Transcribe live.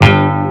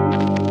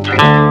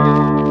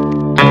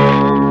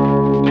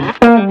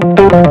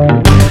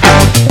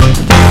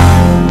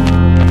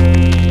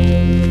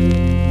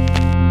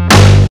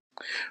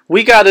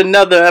We got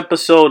another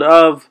episode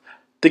of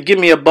the Give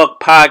Me a Buck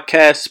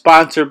podcast,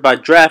 sponsored by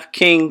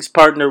DraftKings,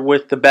 partnered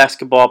with the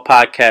Basketball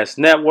Podcast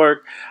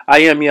Network. I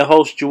am your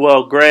host,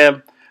 Joel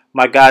Graham.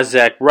 My guy,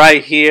 Zach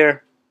Wright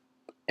here.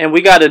 And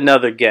we got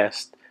another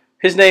guest.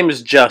 His name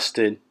is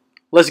Justin.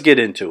 Let's get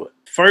into it.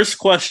 First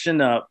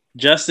question up.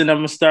 Justin, I'm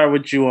going to start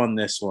with you on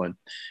this one.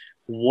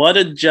 What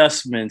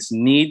adjustments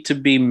need to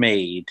be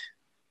made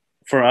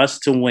for us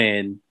to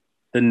win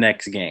the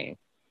next game?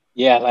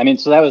 Yeah, I mean,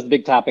 so that was the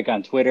big topic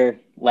on Twitter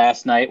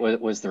last night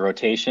was the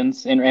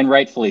rotations, and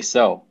rightfully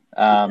so.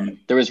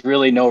 There was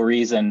really no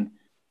reason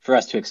for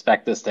us to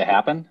expect this to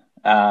happen.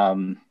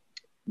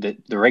 The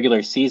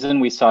regular season,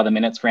 we saw the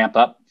minutes ramp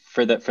up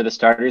for the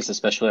starters,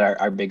 especially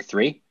our big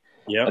three.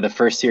 Yeah. The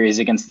first series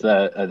against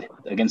the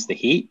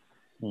Heat,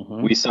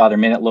 we saw their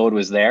minute load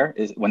was there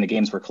when the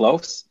games were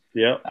close.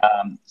 Yeah.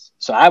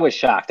 So I was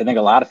shocked. I think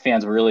a lot of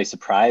fans were really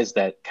surprised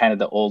that kind of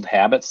the old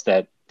habits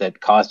that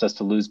caused us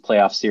to lose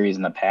playoff series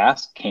in the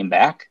past came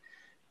back.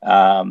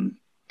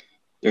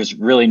 There's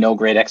really no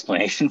great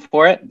explanation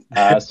for it.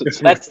 So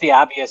that's the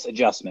obvious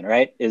adjustment,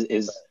 right?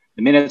 Is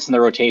the minutes and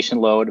the rotation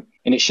load,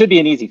 and it should be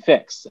an easy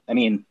fix. I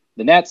mean,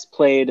 the Nets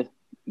played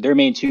their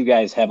main two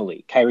guys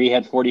heavily. Kyrie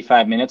had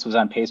 45 minutes, was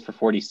on pace for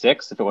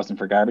 46 if it wasn't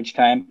for garbage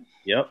time.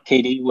 Yep.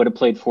 KD would have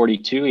played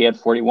 42. He had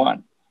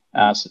 41.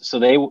 So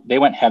they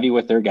went heavy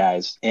with their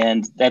guys,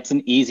 and that's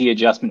an easy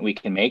adjustment we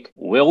can make.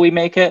 Will we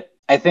make it?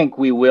 I think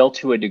we will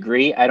to a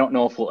degree. I don't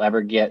know if we'll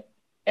ever get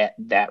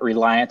that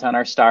reliant on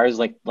our stars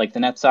like the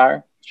Nets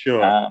are.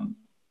 Sure.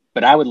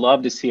 But I would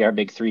love to see our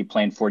big three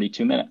playing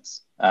 42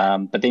 minutes.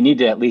 But they need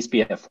to at least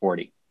be at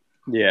 40.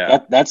 Yeah.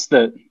 That's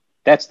the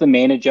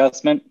main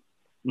adjustment.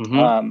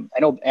 Mm-hmm. I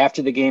know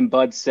after the game,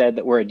 Bud said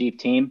that we're a deep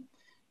team.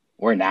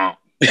 We're not.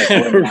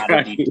 We're not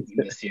a deep team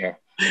this year.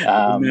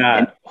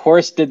 And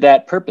Horst did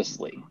that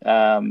purposely.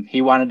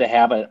 He wanted to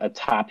have a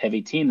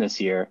top-heavy team this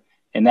year,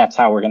 and that's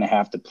how we're going to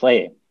have to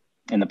play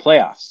in the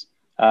playoffs.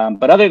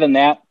 But other than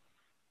that,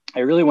 I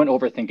really wouldn't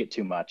overthink it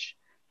too much.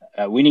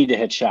 We need to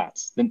hit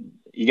shots.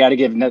 You got to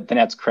give the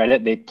Nets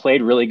credit. They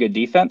played really good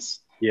defense.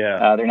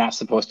 Yeah. They're not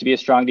supposed to be a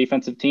strong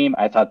defensive team.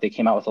 I thought they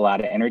came out with a lot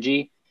of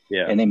energy.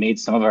 Yeah. And they made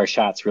some of our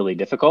shots really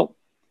difficult.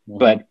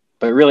 Mm-hmm.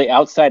 But really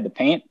outside the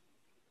paint,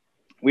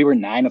 we were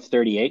 9 of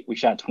 38. We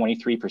shot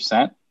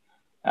 23%.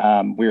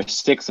 We were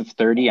 6 of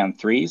 30 on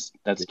threes.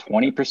 That's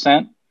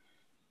 20%.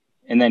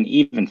 And then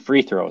even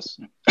free throws,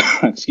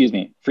 excuse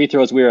me, free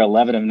throws, we were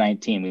 11 of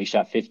 19. We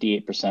shot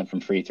 58%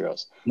 from free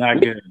throws. Not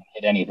good. Didn't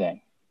hit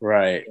anything.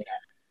 Right.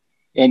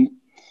 Yeah. And,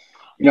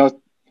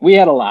 we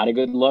had a lot of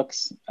good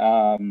looks.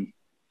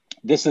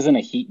 This isn't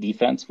a Heat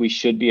defense. We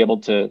should be able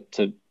to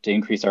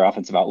increase our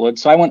offensive outlook.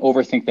 So I won't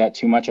overthink that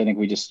too much. I think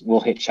we'll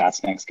hit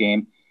shots next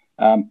game.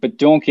 But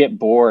don't get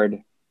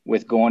bored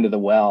with going to the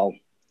well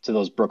to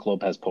those Brook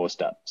Lopez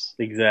post-ups.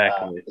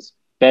 Exactly.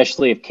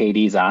 Especially if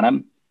KD's on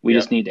him. We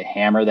just need to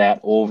hammer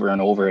that over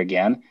and over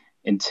again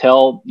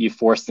until you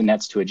force the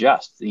Nets to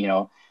adjust.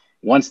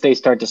 Once they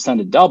start to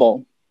send a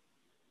double,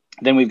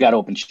 then we've got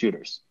open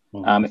shooters.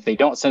 Mm-hmm. If they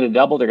don't send a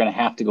double, they're going to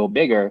have to go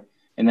bigger,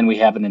 and then we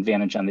have an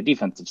advantage on the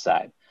defensive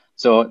side.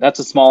 So that's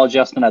a small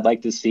adjustment I'd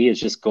like to see, is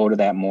just go to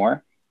that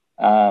more.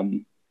 But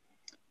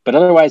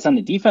otherwise, on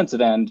the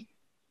defensive end,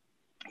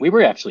 we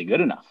were actually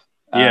good enough.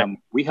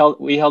 We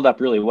held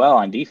up really well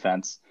on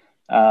defense.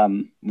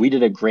 We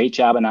did a great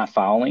job of not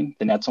fouling.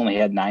 The Nets only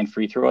had 9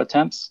 free throw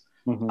attempts.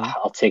 Mm-hmm.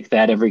 I'll take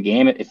that every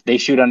game. If they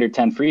shoot under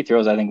 10 free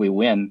throws, I think we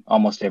win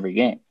almost every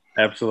game.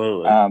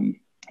 Absolutely.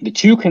 The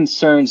two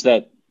concerns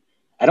that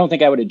I don't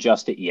think I would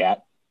adjust it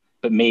yet,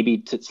 but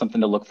maybe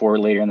something to look for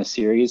later in the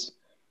series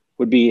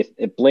would be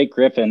if Blake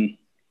Griffin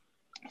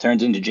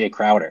turns into Jay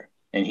Crowder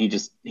and he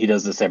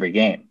does this every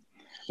game.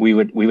 We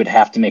would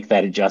have to make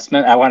that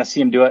adjustment. I want to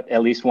see him do it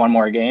at least one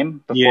more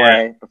game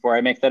before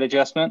I make that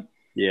adjustment.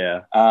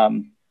 Yeah.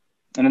 And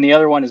then the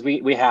other one is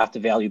we have to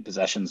value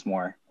possessions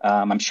more.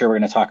 I'm sure we're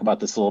going to talk about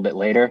this a little bit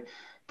later,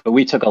 but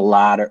we took a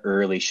lot of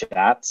early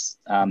shots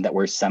that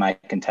were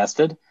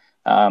semi-contested,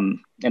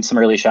 and some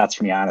early shots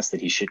from Giannis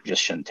that he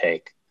shouldn't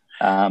take.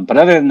 But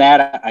other than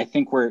that, I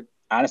think we're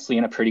honestly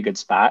in a pretty good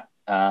spot.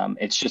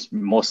 It's just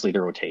mostly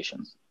the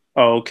rotations.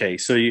 Oh, okay.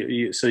 So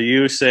you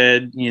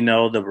said,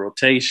 the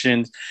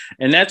rotations,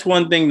 and that's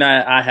one thing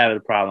that I have a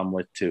problem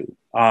with too,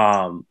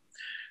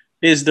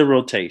 is the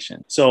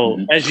rotation. So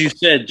as you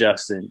said,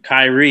 Justin,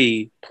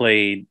 Kyrie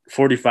played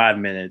 45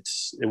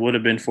 minutes. It would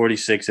have been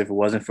 46 if it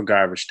wasn't for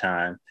garbage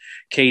time.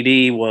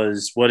 KD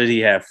was, what did he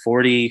have?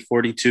 40,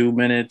 42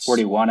 minutes?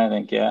 41, I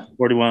think. Yeah.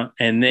 41.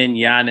 And then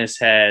Giannis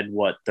had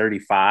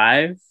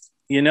 35,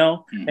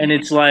 Mm-hmm. And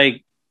it's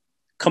like,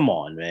 come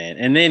on, man.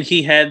 And then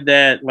he had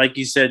that, like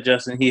you said,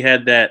 Justin, he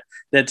had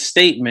that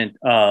statement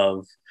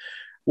of,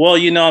 well,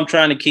 I'm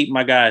trying to keep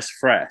my guys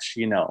fresh.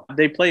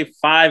 They play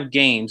 5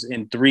 games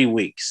in 3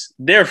 weeks.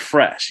 They're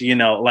fresh,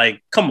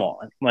 like, come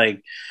on.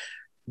 Like,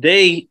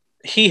 they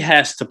he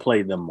has to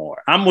play them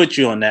more. I'm with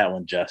you on that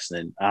one,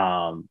 Justin.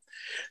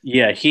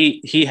 Yeah,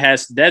 he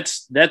has.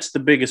 That's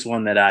the biggest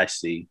one that I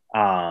see.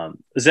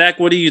 Zach,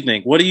 what do you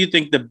think? What do you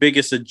think the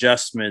biggest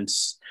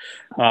adjustments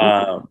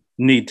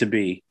need to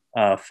be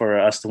for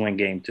us to win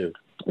game 2?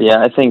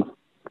 Yeah, I think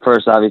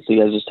first, obviously,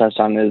 you guys just touched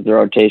on is the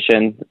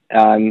rotation.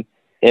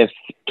 If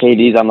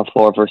KD's on the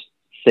floor for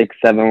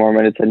 6-7 more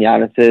minutes than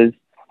Giannis is,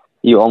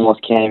 you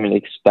almost can't even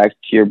expect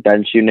your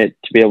bench unit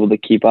to be able to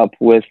keep up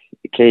with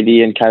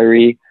KD and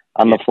Kyrie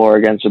on the floor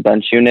against a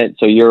bench unit.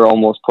 So you're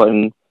almost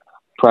putting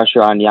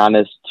pressure on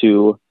Giannis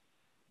to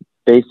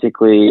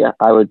basically,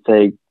 I would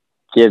say,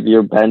 give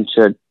your bench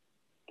a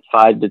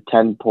 5 to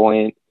 10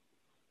 point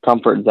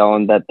comfort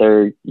zone that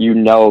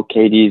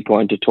KD is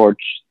going to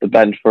torch the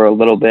bench for a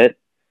little bit.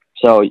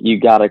 So you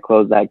got to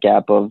close that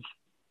gap of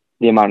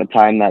the amount of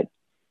time that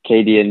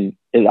KD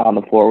is on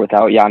the floor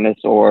without Giannis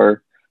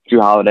or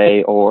Jrue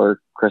Holiday or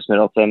Chris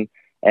Middleton.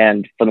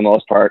 And for the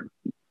most part,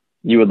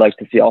 you would like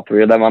to see all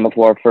three of them on the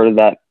floor for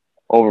that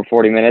over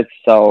 40 minutes.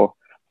 So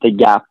the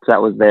gap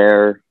that was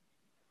there,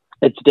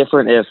 it's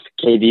different if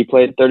KD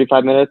played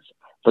 35 minutes,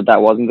 but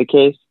that wasn't the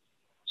case.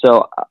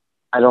 So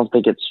I don't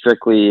think it's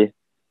strictly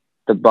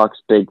the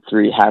Bucks' big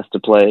three has to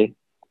play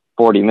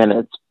 40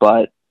 minutes,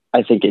 but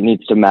I think it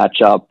needs to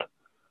match up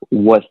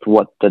with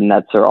what the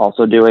Nets are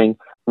also doing.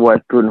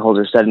 What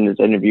Budenholzer said in his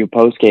interview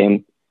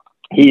post-game,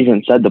 he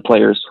even said the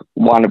players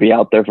want to be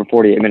out there for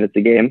 48 minutes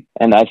a game.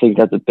 And I think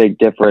that's a big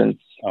difference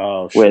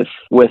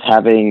with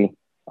having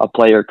a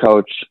player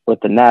coach with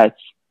the Nets.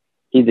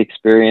 He's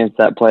experienced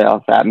that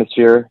playoff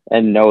atmosphere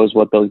and knows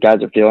what those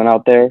guys are feeling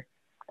out there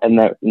and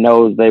that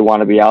knows they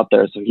want to be out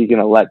there. So he's going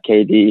to let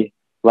KD,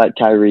 let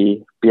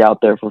Kyrie be out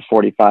there for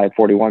 45,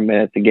 41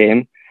 minutes a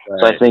game. Right.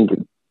 So I think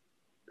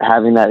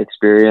having that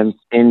experience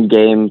in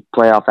game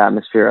playoff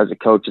atmosphere as a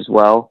coach as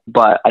well.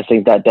 But I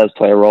think that does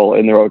play a role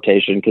in the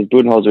rotation because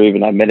Budenholzer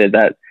even admitted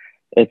that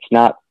it's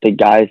not the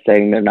guys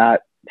saying they're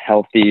not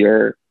healthy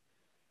or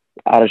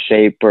out of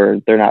shape or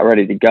they're not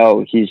ready to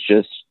go. He's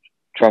just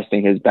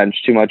trusting his bench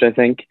too much, I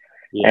think.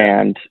 Yeah.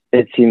 And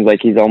it seems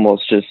like he's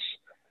almost just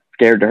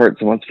scared to hurt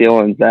someone's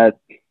feelings that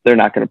they're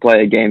not going to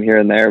play a game here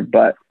and there.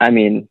 But I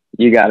mean,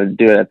 you got to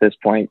do it at this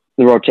point.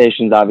 The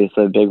rotation's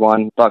obviously a big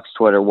one. Bucks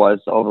Twitter was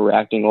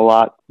overreacting a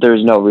lot.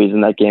 There's no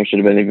reason that game should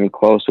have been even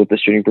close with the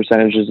shooting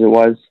percentages it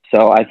was.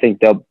 So I think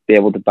they'll be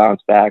able to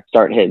bounce back,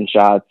 start hitting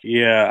shots.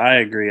 Yeah, I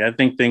agree. I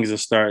think things will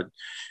start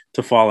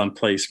to fall in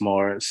place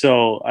more.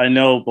 So I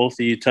know both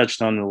of you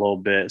touched on it a little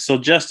bit. So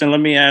Justin,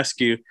 let me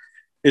ask you,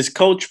 is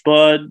Coach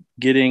Bud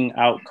getting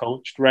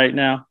out-coached right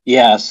now?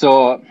 Yeah,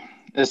 so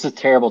this is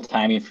terrible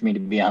timing for me to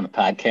be on the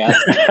podcast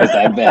because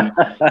I've been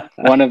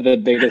one of the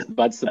biggest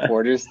Bud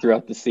supporters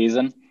throughout the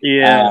season.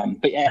 Yeah.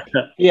 But yeah,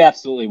 he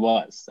absolutely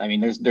was. I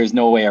mean, there's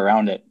no way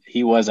around it.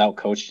 He was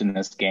out-coached in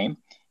this game.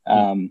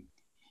 And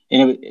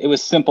it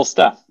was simple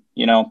stuff,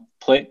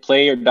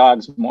 play your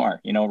dogs more,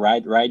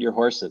 ride your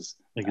horses.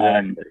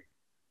 Exactly.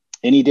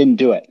 And he didn't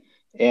do it.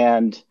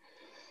 And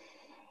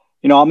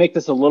I'll make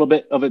this a little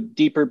bit of a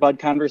deeper Bud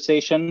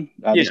conversation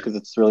just because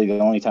it's really the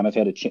only time I've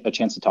had a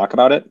chance to talk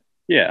about it.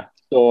 Yeah.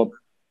 So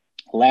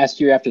last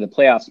year after the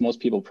playoffs, most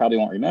people probably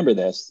won't remember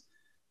this,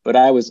 but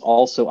I was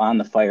also on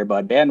the Fire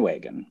Bud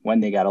bandwagon when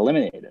they got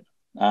eliminated.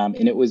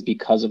 And it was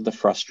because of the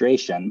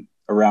frustration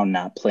around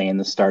not playing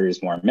the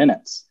starters more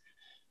minutes.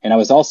 And I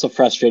was also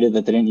frustrated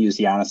that they didn't use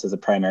Giannis as a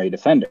primary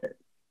defender.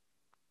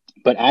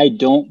 But I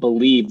don't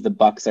believe the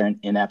Bucks are an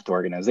inept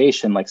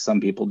organization like some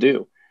people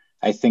do.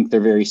 I think they're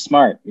very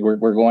smart. We're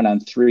going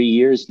on 3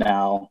 years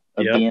now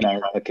of being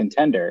a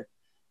contender,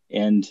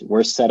 and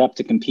we're set up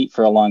to compete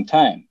for a long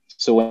time.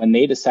 So when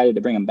they decided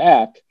to bring him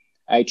back,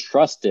 I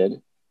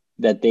trusted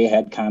that they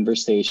had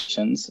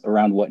conversations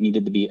around what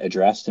needed to be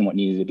addressed and what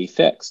needed to be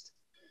fixed.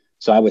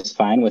 So I was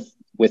fine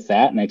with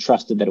that, and I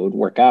trusted that it would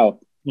work out.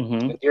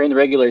 Mm-hmm. During the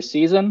regular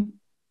season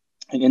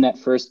and in that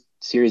first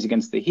series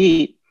against the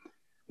Heat,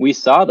 we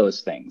saw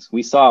those things.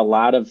 We saw a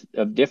lot of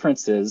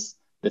differences.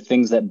 The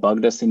things that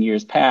bugged us in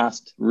years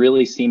past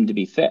really seemed to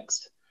be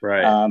fixed.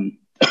 Right.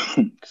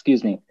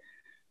 Excuse me.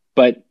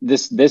 But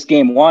this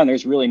game one,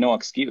 there's really no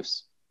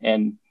excuse.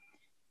 And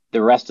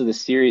the rest of the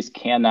series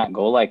cannot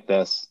go like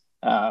this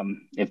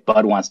if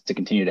Bud wants to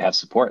continue to have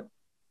support.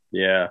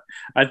 Yeah.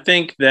 I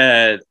think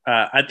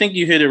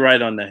you hit it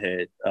right on the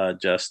head,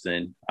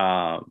 Justin.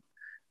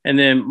 And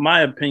then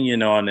my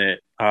opinion on it,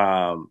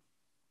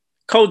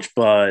 Coach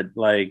Bud,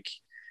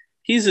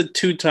 he's a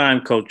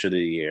 2-time coach of the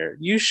year.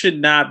 You should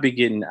not be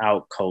getting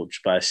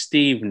out-coached by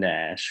Steve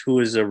Nash, who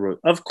is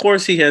of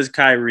course he has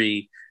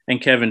Kyrie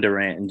and Kevin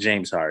Durant and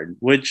James Harden,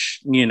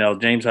 which,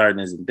 James Harden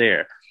isn't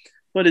there.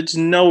 But it's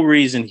no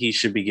reason he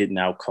should be getting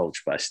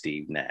out-coached by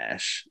Steve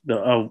Nash,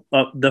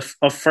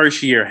 a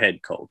first-year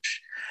head coach.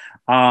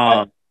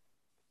 I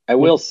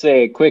will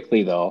say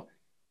quickly, though,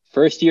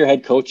 first-year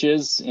head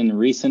coaches in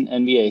recent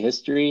NBA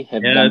history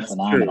have been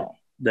phenomenal.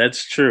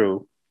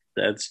 True.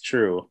 That's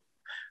true.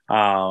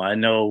 I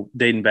know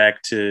dating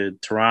back to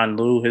Tyronn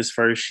Lue, his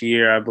first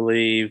year, I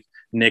believe,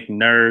 Nick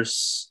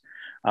Nurse,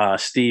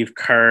 Steve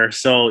Kerr.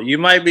 So you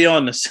might be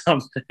on to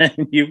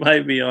something. You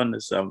might be on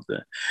to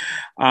something.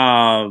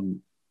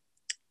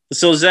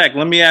 So Zach,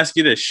 let me ask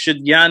you this: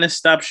 should Giannis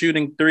stop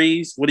shooting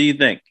threes? What do you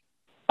think?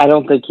 I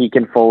don't think he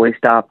can fully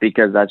stop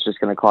because that's just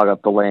going to clog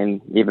up the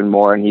lane even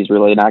more, and he's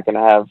really not going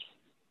to have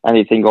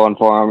anything going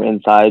for him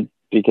inside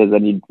because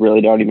then you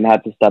really don't even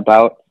have to step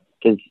out.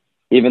 Because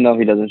even though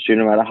he doesn't shoot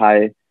him at a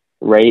high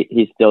rate,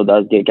 he still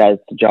does get guys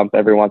to jump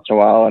every once in a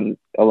while and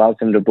allows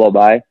him to blow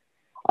by.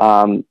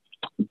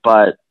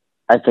 But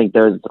I think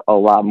there's a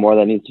lot more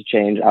that needs to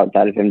change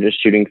outside of him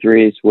just shooting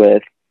threes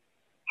with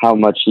how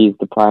much he's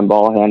the prime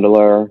ball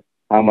handler,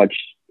 how much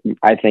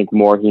I think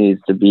more he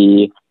needs to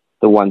be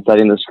the one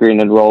setting the screen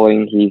and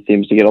rolling. He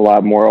seems to get a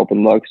lot more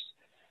open looks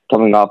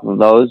coming off of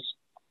those.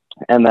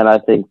 And then I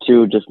think,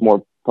 too, just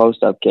more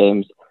post-up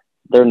games,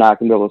 they're not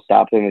going to be able to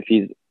stop him if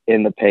he's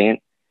in the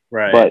paint.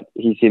 Right. But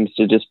he seems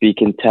to just be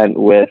content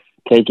with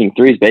taking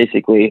threes,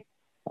 basically.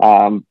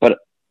 But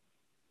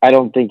I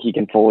don't think he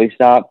can fully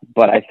stop.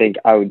 But I think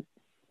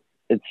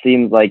it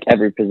seems like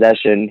every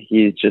possession,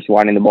 he's just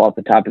wanting the ball at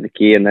the top of the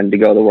key and then to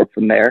go to work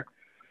from there.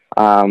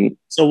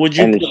 So would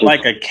you put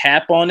like a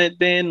cap on it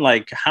then?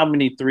 Like how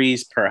many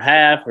threes per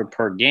half or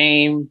per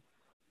game?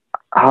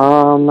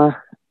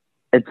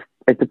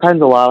 It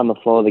depends a lot on the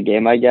flow of the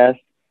game, I guess.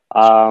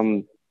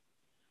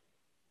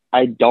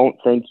 I don't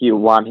think you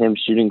want him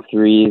shooting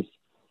threes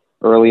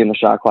early in the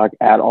shot clock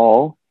at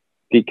all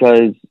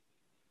because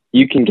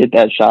you can get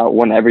that shot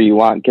whenever you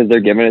want because they're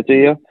giving it to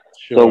you.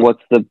 Sure. So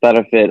what's the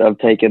benefit of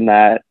taking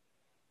that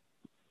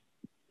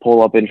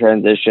pull up in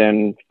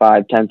transition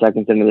 5-10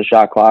 seconds into the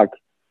shot clock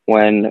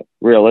when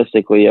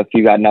realistically, if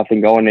you got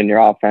nothing going in your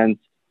offense,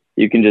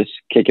 you can just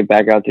kick it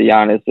back out to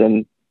Giannis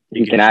and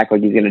he can act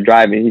like he's going to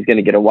drive and he's going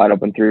to get a wide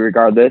open three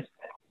regardless.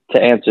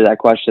 To answer that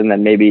question,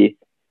 then maybe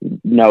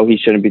no, he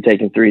shouldn't be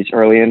taking threes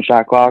early in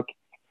shot clock.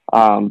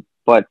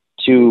 But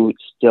to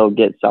still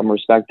get some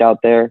respect out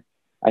there,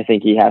 I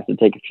think he has to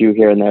take a few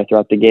here and there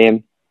throughout the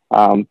game.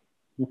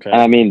 Okay.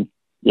 And I mean,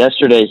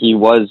 yesterday he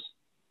was,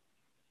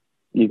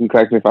 you can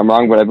correct me if I'm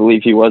wrong, but I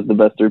believe he was the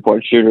best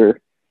 3-point shooter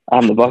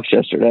on the Bucks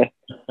yesterday.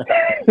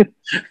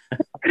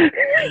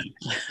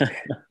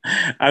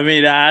 I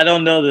mean, I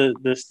don't know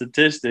the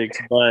statistics,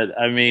 but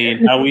I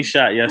mean, how we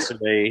shot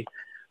yesterday,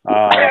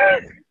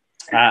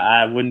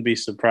 I wouldn't be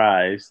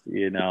surprised,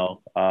 you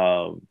know.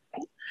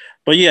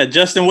 But yeah,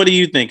 Justin, what do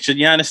you think? Should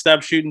Giannis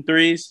stop shooting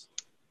threes?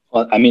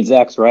 Well, I mean,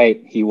 Zach's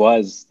right. He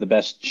was the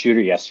best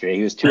shooter yesterday.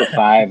 He was 2 of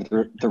 5.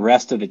 The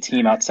rest of the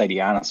team outside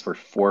Giannis were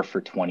 4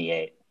 for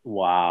 28.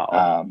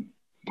 Wow.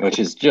 Which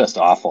is just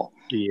awful.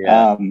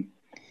 Yeah.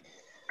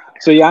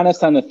 So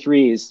Giannis on the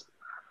threes,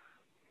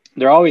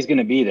 they're always going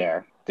to be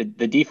there.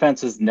 The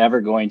defense is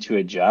never going to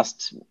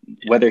adjust,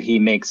 whether he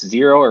makes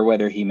 0 or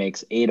whether he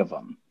makes 8 of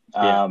them.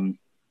 Yeah.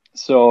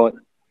 So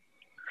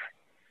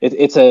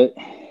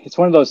it's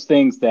one of those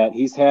things that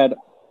he's had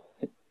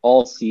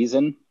all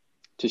season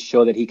to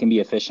show that he can be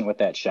efficient with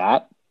that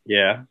shot.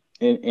 Yeah.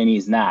 And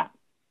he's not.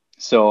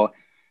 So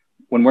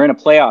when we're in a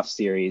playoff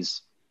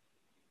series,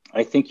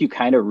 I think you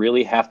kind of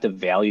really have to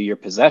value your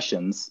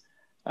possessions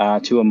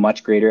to a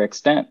much greater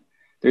extent.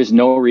 There's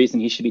no reason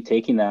he should be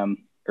taking them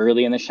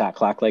early in the shot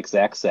clock, like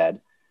Zach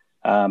said.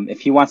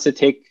 If he wants to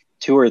take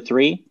 2 or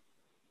 3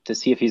 to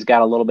see if he's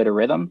got a little bit of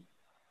rhythm,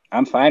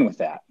 I'm fine with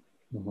that.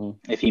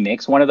 Mm-hmm. If he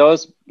makes one of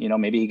those,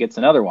 maybe he gets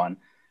another one.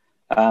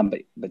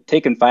 But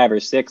taking 5 or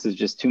 6 is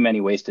just too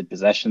many wasted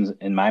possessions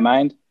in my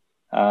mind,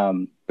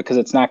 because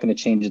it's not going to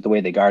change the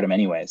way they guard him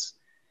anyways.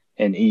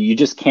 And you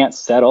just can't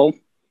settle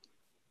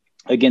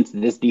against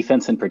this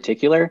defense in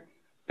particular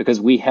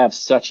because we have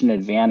such an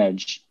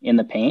advantage in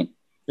the paint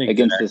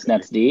against this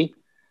Nets D.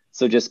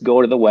 So just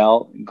go to the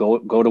well, go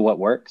to what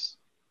works.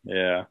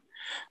 Yeah.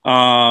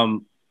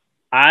 How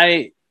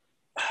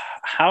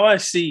I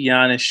see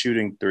Giannis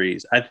shooting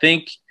threes, I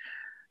think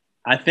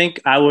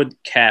I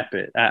would cap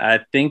it.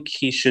 I think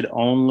he should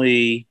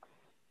only,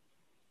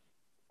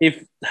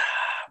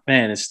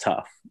 it's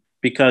tough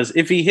because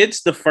if he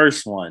hits the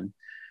first one,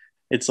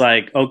 it's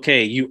like,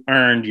 okay, you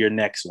earned your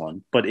next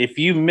one. But if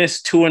you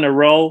miss 2 in a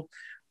row,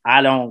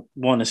 I don't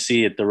want to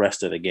see it the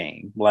rest of the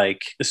game.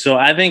 So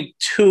I think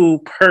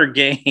 2 per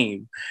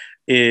game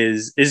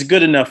is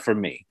good enough for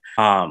me.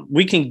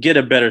 We can get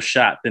a better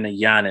shot than a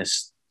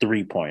Giannis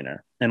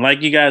 3-pointer. And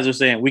like you guys are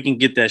saying, we can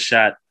get that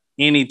shot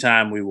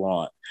anytime we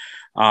want.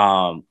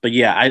 But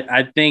yeah,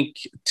 I think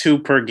 2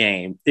 per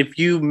game. If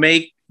you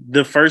make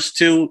the first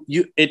 2,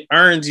 it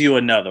earns you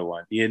another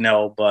one,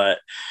 but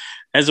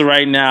as of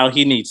right now,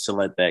 he needs to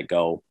let that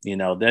go.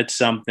 That's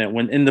something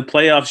when in the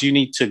playoffs, you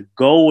need to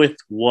go with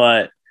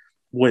what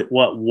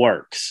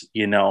works,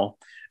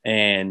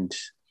 and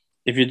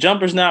if your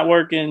jumper's not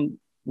working,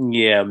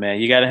 yeah, man,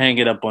 you got to hang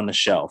it up on the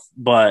shelf.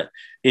 But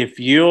if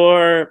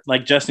you're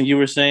like Justin, you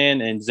were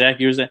saying, and Zach,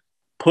 you were saying,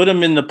 put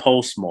him in the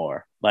post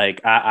more.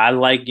 Like I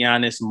like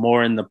Giannis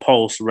more in the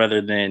post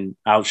rather than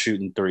out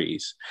shooting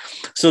threes.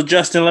 So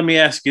Justin, let me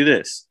ask you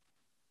this.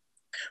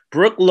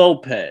 Brook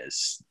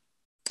Lopez,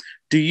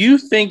 do you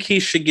think he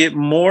should get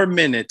more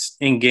minutes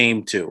in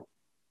game 2?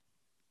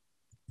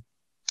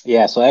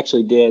 Yeah, so I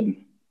actually did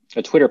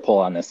a Twitter poll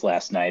on this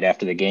last night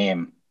after the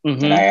game, and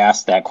Mm-hmm. I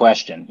asked that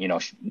question.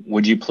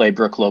 Would you play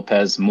Brook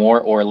Lopez more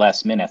or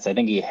less minutes? I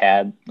think he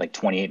had like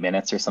 28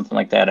 minutes or something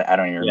like that. I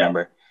don't even Yeah.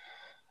 remember.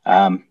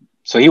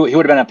 So he would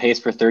have been on pace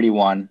for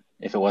 31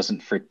 if it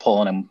wasn't for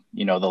pulling him,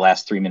 the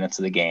last 3 minutes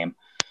of the game.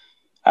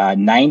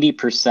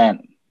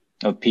 90%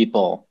 of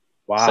people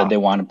said Wow. they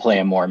want to play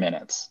him more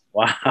minutes,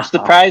 Wow. which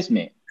surprised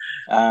me,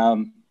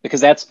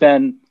 because that's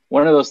been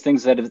one of those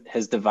things that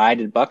has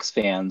divided Bucks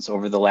fans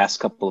over the last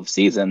couple of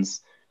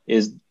seasons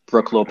is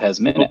Brook Lopez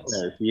minutes.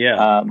 Lopez,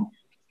 yeah.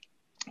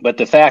 But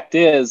the fact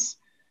is,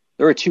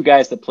 there were two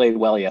guys that played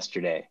well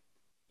yesterday,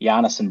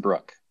 Giannis and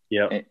Brook,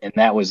 Yep. and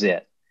that was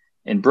it.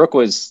 And Brook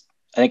was,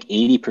 I think,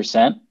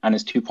 80% on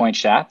his 2-point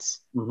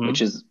shots,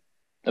 which is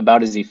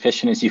about as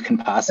efficient as you can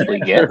possibly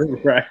get.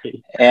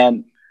 Right.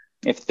 And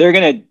if they're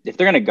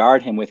gonna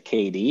guard him with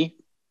KD,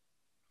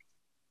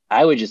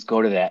 I would just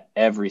go to that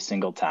every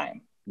single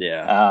time.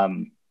 Yeah.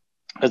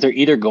 Because they're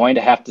either going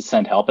to have to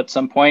send help at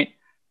some point,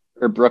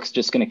 or Brook's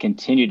just going to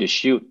continue to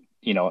shoot,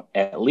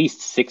 at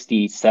least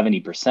 60,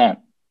 70%.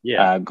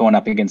 Yeah. Going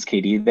up against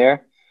KD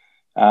there.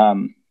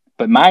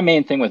 But my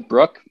main thing with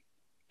Brook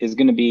is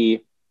going to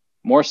be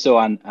more so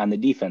on the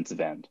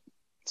defensive end.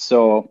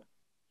 So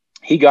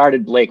he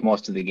guarded Blake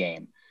most of the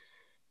game,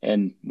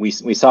 and we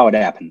saw what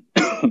happened.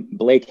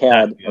 Blake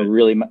had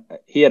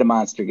a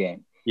monster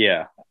game.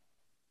 Yeah.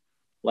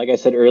 Like I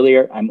said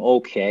earlier, I'm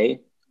okay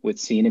with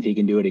seeing if he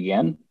can do it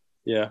again.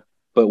 Yeah.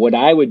 But what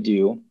I would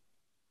do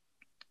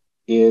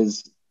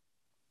is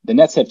the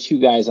Nets have two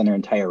guys on their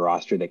entire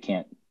roster that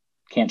can't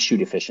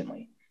shoot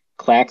efficiently.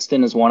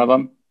 Claxton is one of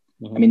them.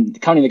 Mm-hmm. I mean,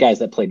 counting the guys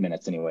that played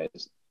minutes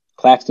anyways.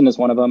 Claxton is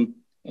one of them,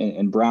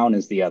 and Brown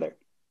is the other.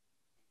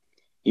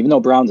 Even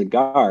though Brown's a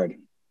guard,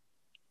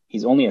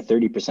 he's only a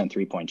 30%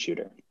 three-point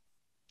shooter.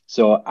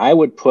 So I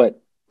would put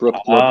Brook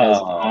Lopez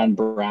on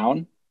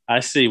Brown.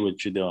 I see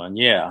what you're doing,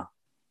 yeah.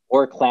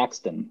 Or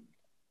Claxton.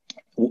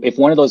 If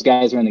one of those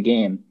guys are in the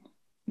game,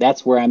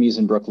 that's where I'm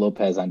using Brook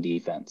Lopez on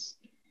defense.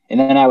 And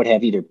then I would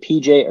have either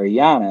PJ or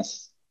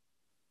Giannis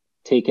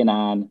taking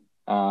on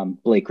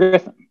Blake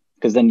Griffin,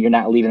 because then you're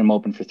not leaving him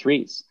open for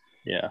threes.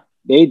 Yeah.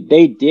 They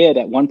did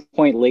at one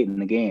point late in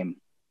the game.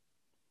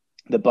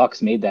 The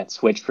Bucks made that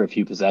switch for a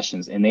few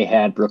possessions, and they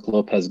had Brook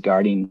Lopez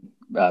guarding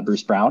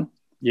Bruce Brown.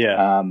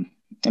 Yeah.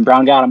 And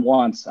Brown got him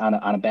once on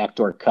a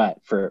backdoor cut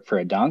for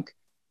a dunk.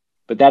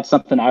 But that's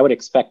something I would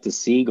expect to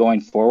see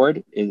going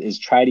forward is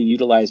try to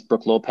utilize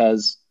Brook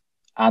Lopez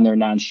on their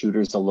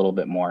non-shooters a little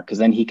bit more, because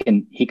then he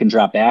can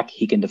drop back,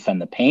 he can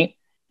defend the paint,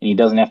 and he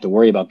doesn't have to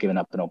worry about giving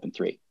up an open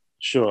three.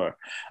 Sure.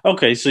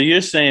 Okay, so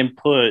you're saying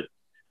put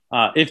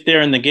if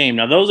they're in the game.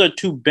 Now those are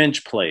two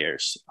bench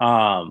players.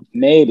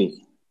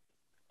 Maybe.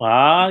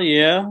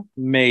 Yeah,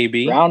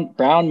 maybe.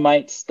 Brown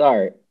might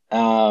start.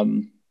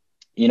 Brown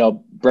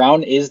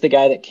is the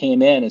guy that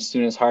came in as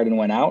soon as Harden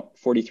went out,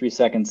 43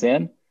 seconds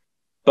in.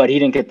 But he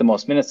didn't get the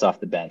most minutes off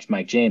the bench.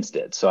 Mike James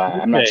did. So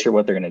I'm not sure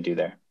what they're going to do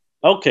there.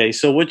 Okay,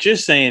 so what you're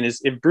saying is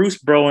if Bruce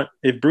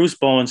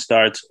Bowen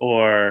starts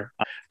or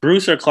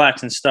Bruce or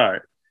Claxton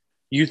start,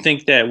 you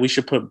think that we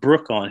should put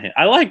Brook on him.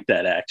 I like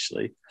that,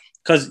 actually,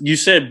 because you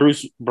said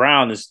Bruce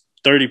Brown is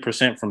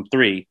 30% from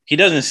three. He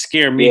doesn't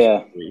scare me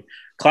from three.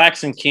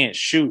 Claxton can't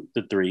shoot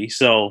the three,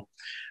 so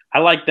I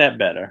like that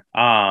better.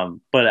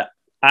 But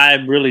I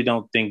really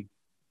don't think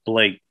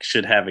Blake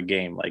should have a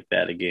game like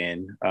that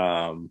again.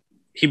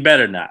 He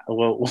better not.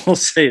 We'll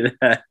say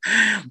that.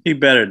 He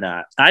better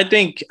not. I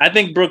think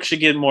Brook should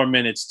get more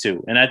minutes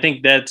too. And I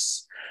think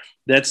that's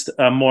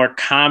a more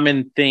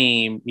common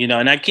theme,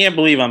 and I can't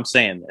believe I'm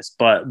saying this,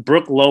 but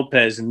Brook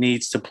Lopez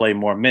needs to play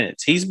more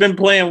minutes. He's been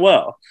playing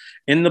well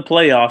in the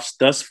playoffs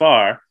thus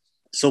far,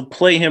 so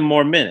play him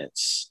more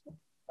minutes.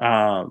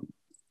 And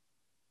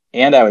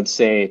I would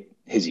say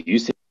his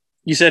usage.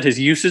 You said his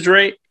usage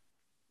rate?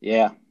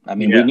 Yeah. I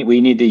mean,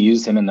 we need to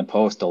use him in the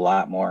post a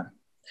lot more.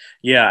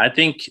 Yeah, I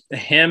think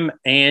him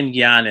and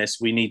Giannis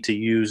we need to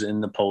use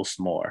in the post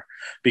more,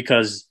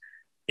 because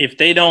if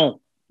they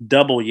don't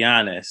double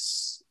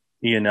Giannis,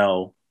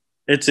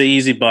 it's an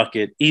easy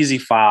bucket, easy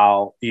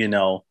foul,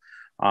 the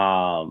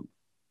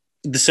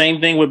same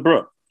thing with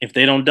Brook. If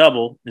they don't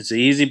double, it's an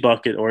easy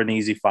bucket or an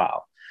easy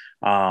foul.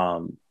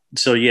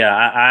 So,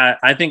 yeah,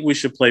 I think we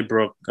should play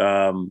Brook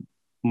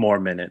more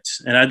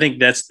minutes. And I think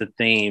that's the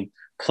theme.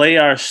 Play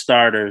our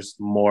starters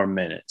more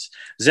minutes.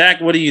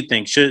 Zach, what do you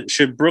think?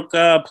 Should Brook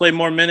play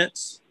more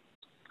minutes?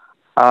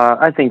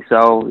 I think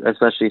so,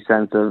 especially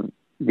since of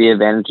the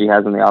advantage he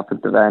has on the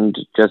offensive end.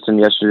 Just in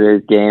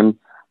yesterday's game,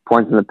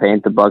 points in the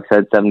paint, the Bucks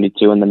had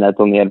 72 and the Nets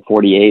only had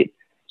 48.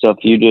 So if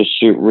you just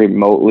shoot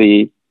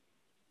remotely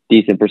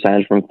decent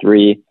percentage from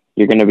three,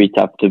 you're going to be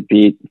tough to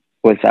beat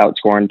without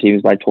scoring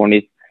teams by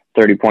 20,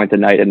 30 points a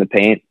night in the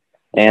paint.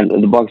 And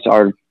the Bucks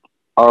are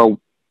a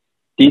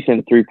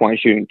decent three-point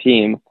shooting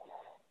team.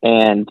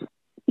 And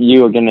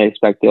you are going to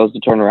expect those to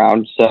turn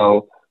around.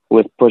 So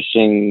with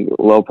pushing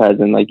Lopez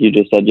and, like you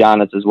just said,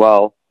 Giannis as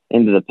well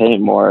into the paint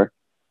more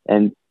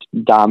and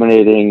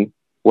dominating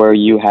where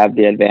you have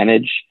the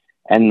advantage,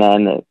 and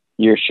then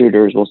your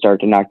shooters will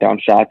start to knock down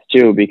shots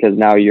too, because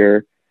now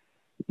you're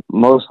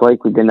most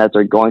likely the Nets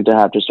are going to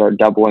have to start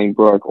doubling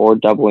Brook or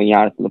doubling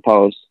Giannis in the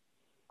post.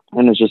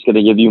 And it's just going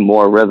to give you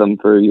more rhythm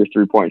for your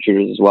 3-point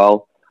shooters as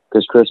well,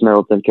 because Chris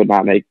Middleton could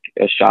not make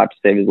a shot to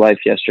save his life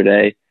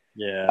yesterday.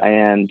 Yeah.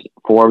 And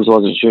Forbes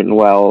wasn't shooting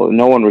well.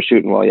 No one was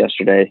shooting well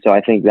yesterday. So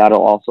I think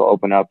that'll also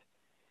open up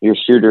your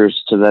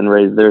shooters to then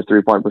raise their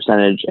 3-point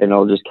percentage, and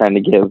it'll just kind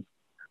of give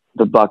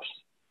the Bucks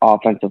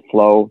offensive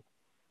flow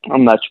a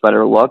much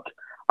better look.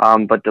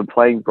 But to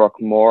playing Brook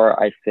more,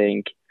 I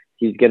think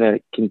he's going to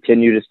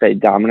continue to stay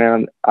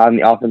dominant on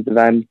the offensive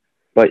end.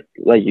 But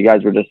like you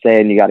guys were just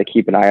saying, you got to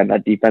keep an eye on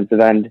that defensive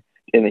end.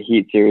 In the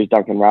Heat series,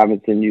 Duncan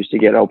Robinson used to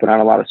get open on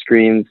a lot of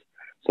screens.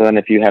 So then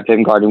if you have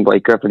him guarding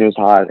Blake Griffin, who's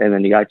hot, and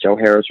then you got Joe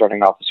Harris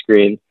running off the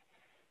screen,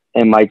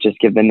 it might just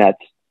give the Nets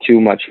too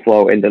much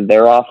flow into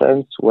their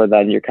offense, where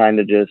then you're kind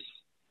of just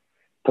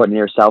putting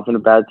yourself in a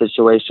bad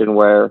situation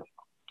where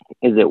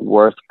is it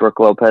worth Brook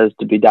Lopez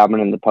to be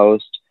dominant in the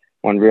post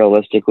when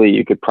realistically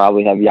you could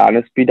probably have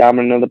Giannis be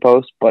dominant in the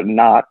post but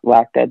not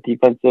lack that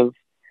defensive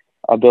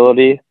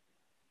ability?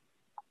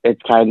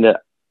 It's kind of,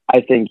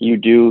 I think you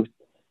do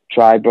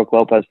try Brook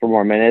Lopez for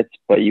more minutes,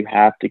 but you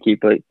have to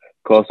keep a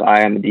close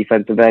eye on the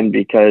defensive end,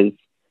 because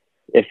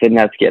if the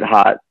Nets get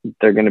hot,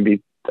 they're going to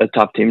be a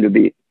tough team to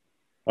beat.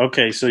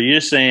 Okay, so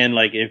you're saying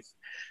like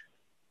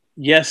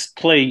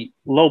play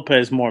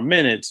Lopez more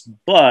minutes,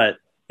 but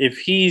if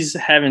he's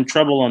having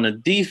trouble on the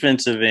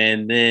defensive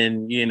end,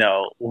 then,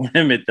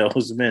 limit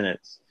those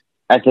minutes.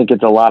 I think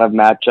it's a lot of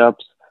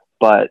matchups,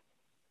 but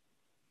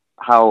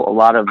how a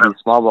lot of these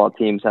small ball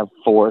teams have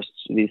forced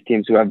these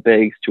teams who have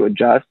bigs to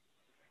adjust,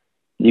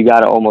 you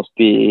got to almost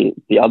be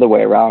the other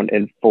way around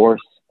and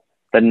force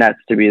the Nets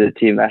to be the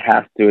team that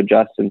has to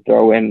adjust and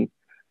throw in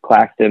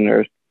Claxton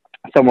or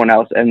someone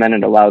else, and then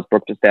it allows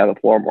Brook to stay on the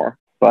floor more.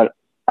 But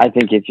I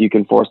think if you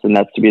can force the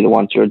Nets to be the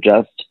ones to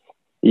adjust,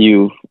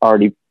 you've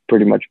already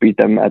pretty much beat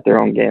them at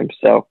their own game.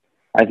 So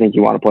I think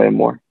you want to play them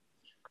more.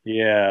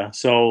 Yeah.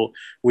 So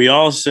we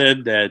all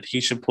said that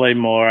he should play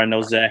more. I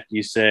know, Zach,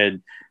 you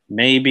said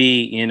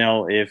maybe,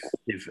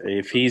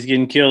 if he's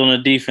getting killed on the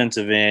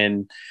defensive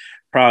end,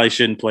 probably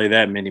shouldn't play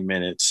that many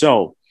minutes.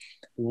 So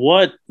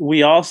what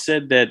we all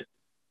said that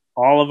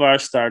all of our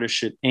starters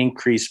should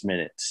increase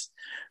minutes.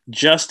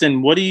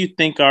 Justin, what do you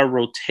think our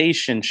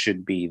rotation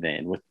should be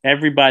then, with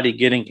everybody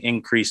getting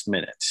increased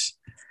minutes?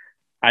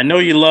 I know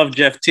you love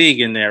Jeff Teague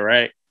in there,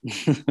 right?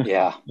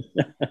 Yeah.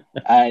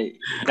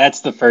 That's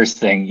the first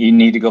thing. You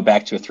need to go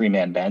back to a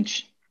 3-man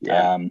bench.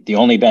 Yeah. The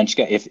only bench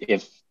guy,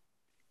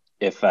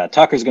 if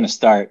Tucker's going to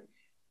start,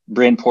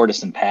 Bryn,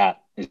 Portis, and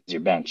Pat is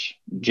your bench.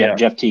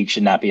 Jeff Teague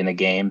should not be in the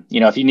game.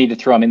 If you need to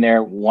throw him in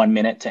there 1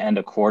 minute to end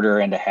a quarter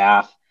and a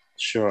half,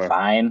 sure,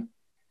 fine.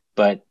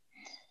 But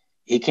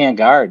he can't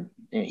guard.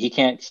 He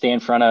can't stay in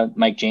front of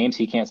Mike James.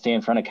 He can't stay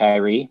in front of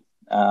Kyrie.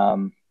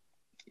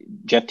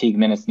 Jeff Teague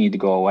minutes need to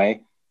go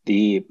away.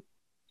 The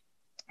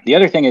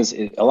other thing is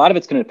a lot of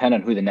it's going to depend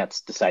on who the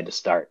Nets decide to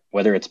start,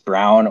 whether it's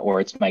Brown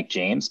or it's Mike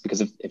James.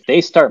 Because if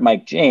they start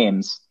Mike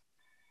James,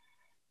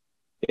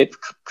 it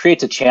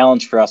creates a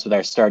challenge for us with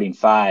our starting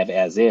 5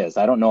 as is.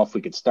 I don't know if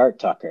we could start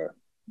Tucker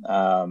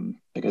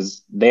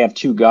because they have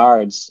 2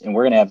 guards and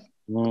we're going to have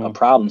a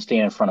problem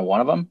staying in front of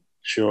one of them.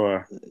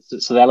 Sure.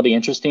 So that'll be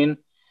interesting.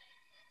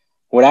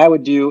 What I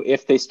would do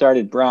if they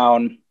started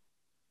Brown,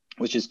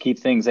 which is keep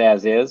things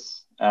as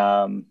is,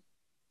 and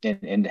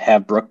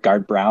have Brook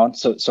guard Brown.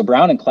 So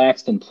Brown and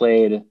Claxton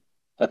played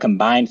a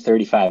combined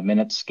 35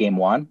 minutes game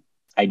 1.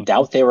 I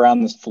doubt they were on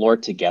this floor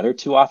together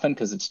too often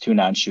because it's 2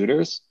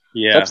 non-shooters.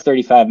 Yeah. So that's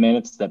 35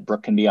 minutes that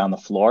Brook can be on the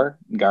floor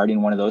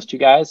guarding one of those 2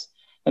 guys.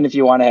 And if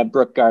you want to have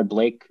Brook guard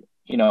Blake,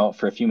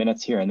 for a few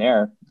minutes here and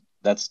there,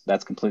 that's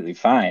completely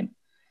fine.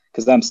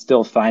 Because I'm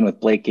still fine with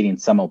Blake getting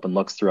some open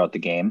looks throughout the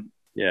game.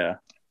 Yeah.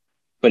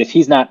 But if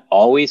he's not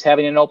always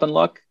having an open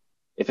look,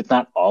 if it's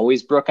not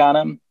always Brook on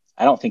him,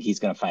 I don't think he's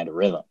going to find a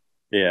rhythm.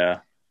 Yeah.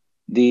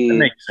 That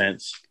makes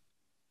sense.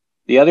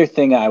 The other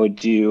thing I would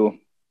do,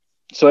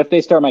 so if they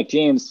start Mike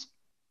James,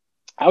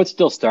 I would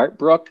still start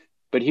Brook,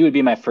 but he would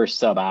be my first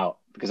sub out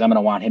because I'm going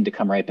to want him to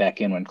come right back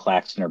in when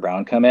Claxton or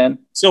Brown come in.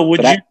 So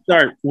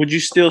would you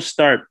still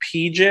start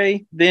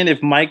PJ then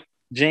if Mike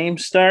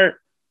James start?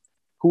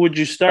 Who would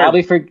you start?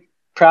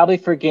 Probably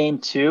for game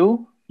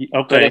 2.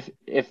 Okay.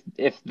 But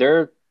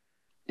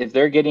if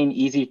they're getting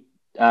easy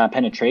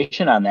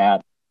penetration on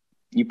that,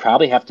 you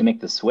probably have to make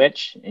the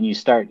switch and you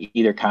start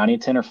either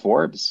Connaughton or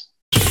Forbes.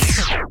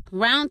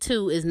 Round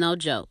 2 is no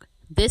joke.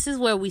 This is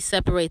where we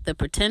separate the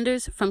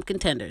pretenders from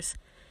contenders.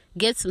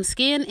 Get some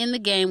skin in the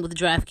game with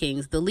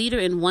DraftKings, the leader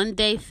in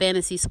one-day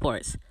fantasy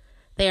sports.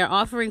 They are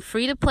offering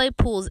free-to-play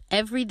pools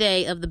every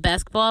day of the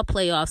basketball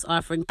playoffs,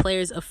 offering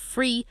players a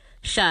free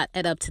shot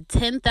at up to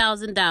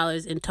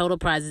 $10,000 in total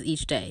prizes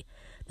each day.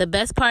 The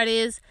best part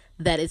is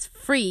that it's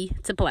free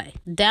to play.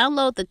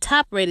 Download the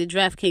top-rated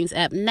DraftKings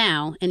app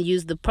now and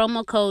use the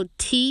promo code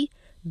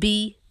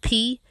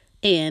TBPN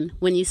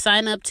when you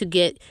sign up to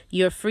get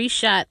your free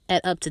shot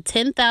at up to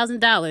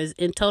 $10,000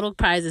 in total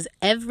prizes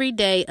every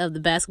day of the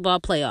basketball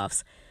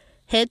playoffs.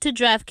 Head to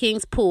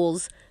DraftKings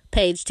Pools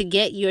page to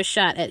get your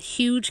shot at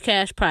huge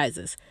cash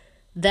prizes.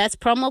 That's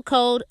promo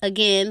code,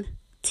 again,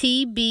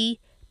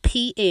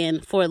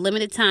 TBPN for a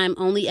limited time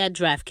only at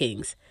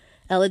DraftKings.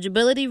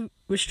 Eligibility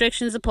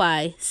restrictions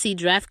apply. See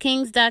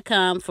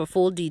DraftKings.com for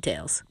full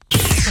details.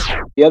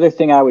 The other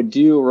thing I would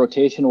do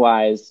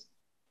rotation-wise,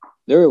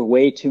 there are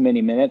way too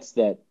many minutes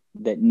that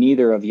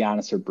neither of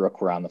Giannis or Brook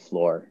were on the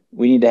floor.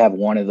 We need to have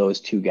one of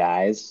those two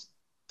guys,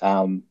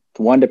 one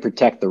to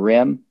protect the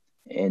rim,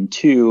 and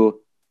two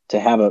to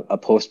have a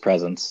post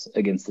presence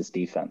against this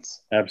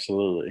defense.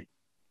 Absolutely.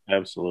 I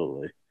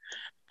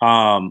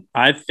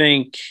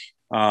think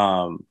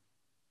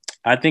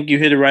you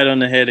hit it right on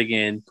the head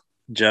again,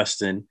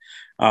 Justin.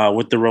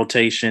 With the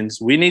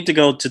rotations, we need to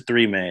go to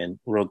 3-man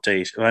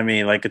rotation. I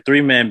mean, like a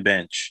 3-man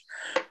bench.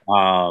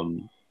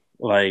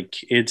 Like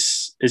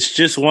it's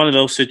just one of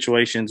those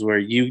situations where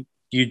you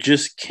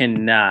just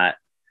cannot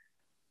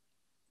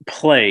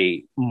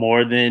play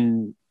more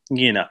than,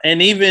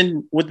 and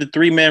even with the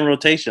 3-man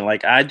rotation,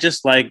 like I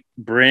just like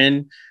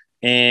Bryn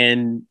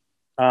and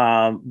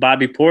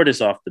Bobby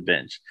Portis off the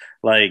bench.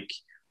 Like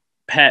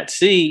Pat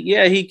C,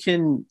 yeah, he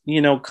can,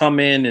 come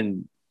in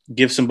and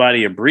give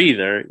somebody a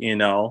breather,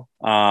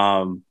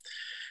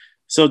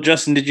 So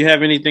Justin, did you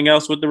have anything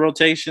else with the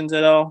rotations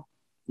at all?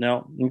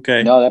 No?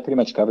 Okay. No, that pretty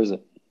much covers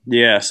it.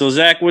 Yeah. So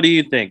Zach, what do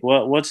you think?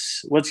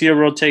 What's your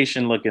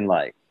rotation looking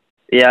like?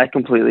 Yeah, I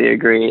completely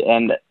agree.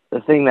 And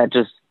the thing that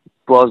just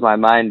blows my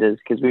mind is,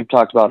 because we've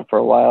talked about it for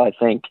a while, I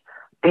think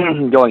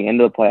going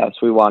into the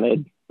playoffs, we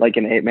wanted like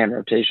an 8-man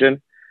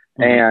rotation.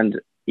 Mm-hmm.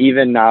 And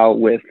even now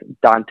with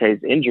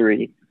Dante's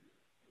injury,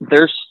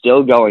 they're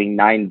still going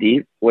 9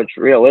 deep, which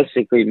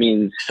realistically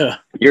means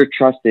you're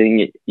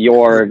trusting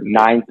your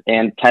 9th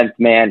and 10th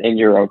man in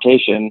your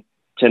rotation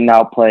to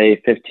now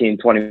play 15,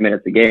 20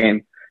 minutes a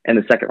game in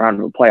the second round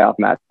of a playoff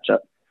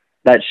matchup.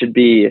 That should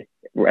be,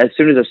 as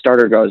soon as a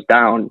starter goes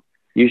down,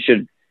 you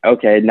should,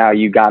 now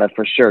you got to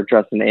for sure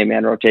trust an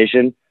 8-man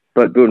rotation,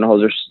 but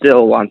Budenholzer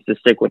still wants to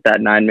stick with that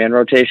 9-man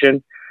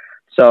rotation.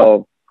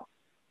 So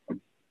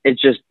it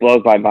just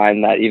blows my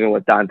mind that even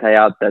with Dante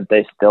out, that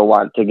they still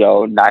want to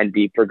go 9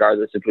 deep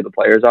regardless of who the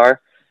players are.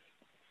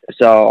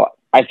 So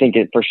I think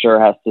it for sure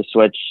has to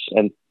switch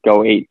and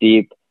go 8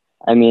 deep.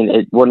 I mean,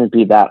 it wouldn't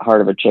be that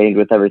hard of a change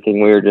with everything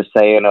we were just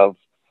saying of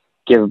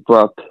give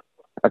Brook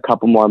a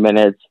couple more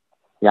minutes.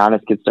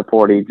 Giannis gets to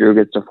 40, Drew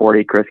gets to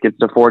 40, Chris gets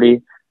to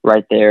 40.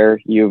 Right there,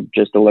 you've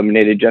just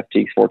eliminated Jeff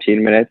Teague's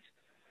 14 minutes.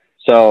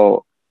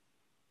 So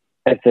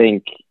I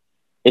think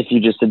if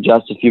you just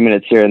adjust a few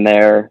minutes here and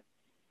there,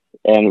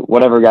 and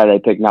whatever guy they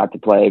pick not to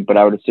play, but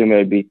I would assume it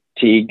would be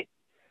Teague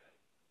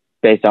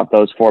based off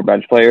those 4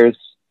 bench players,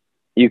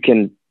 you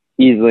can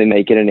easily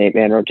make it an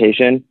 8-man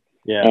rotation.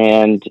 Yeah.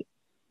 And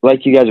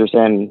like you guys were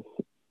saying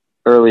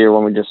earlier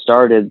when we just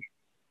started,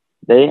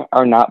 they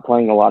are not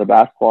playing a lot of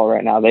basketball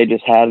right now. They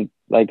just had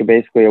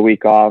basically a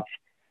week off,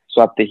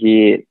 swept the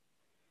Heat.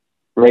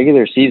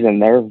 Regular season,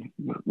 they're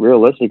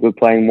realistically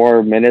playing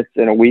more minutes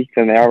in a week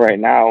than they are right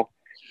now.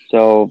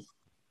 So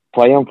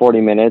play them 40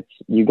 minutes.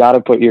 You got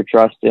to put your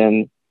trust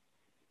in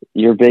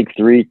your big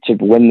 3 to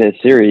win this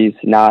series,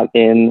 not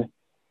in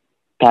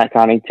Pat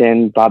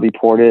Connaughton, Bobby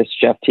Portis,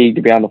 Jeff Teague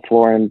to be on the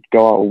floor and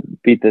go out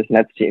beat this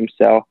Nets team.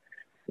 So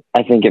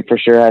I think it for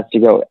sure has to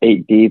go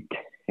 8 deep.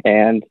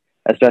 And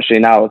especially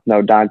now with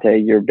no Dante,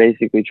 you're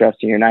basically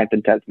trusting your 9th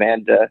and 10th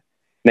man to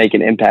make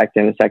an impact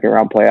in the second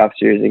round playoff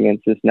series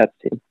against this Nets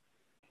team.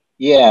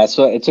 Yeah,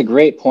 so it's a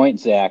great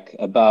point, Zach,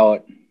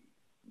 about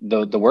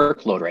the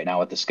workload right now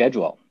with the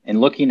schedule.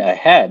 And looking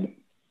ahead,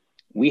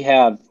 we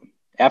have,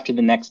 after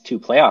the next 2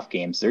 playoff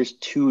games, there's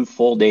 2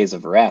 full days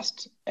of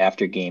rest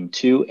after game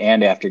 2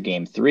 and after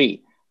game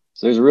 3.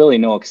 So there's really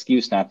no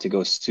excuse not to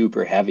go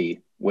super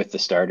heavy with the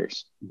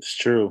starters. It's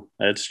true.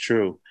 That's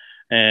true.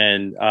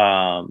 And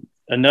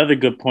another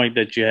good point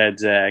that you had,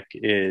 Zach,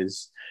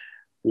 is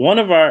one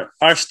of our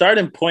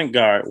starting point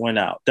guard went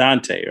out,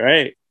 Dante,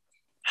 right?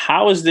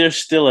 How is there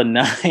still a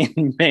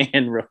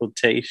 9-man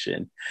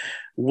rotation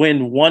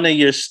when one of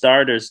your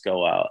starters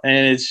go out?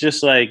 And it's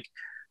just like,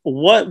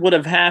 what would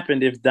have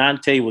happened if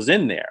Dante was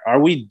in there?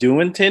 Are we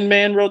doing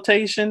 10-man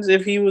rotations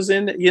if he was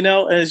in, And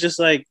it's just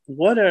like,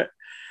 Bud,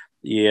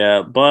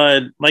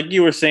 like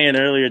you were saying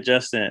earlier,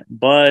 Justin,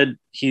 Bud,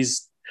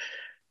 he's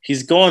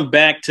going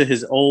back to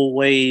his old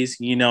ways.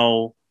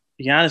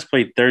 Giannis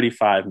played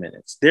 35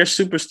 minutes. Their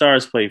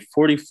superstars played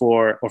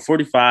 44 or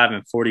 45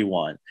 and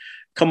 41.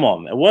 Come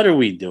on, man. What are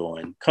we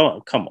doing?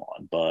 Come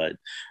on, Bud.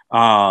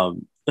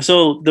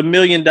 So the $1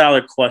 million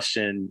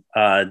question,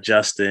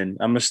 Justin,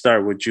 I'm going to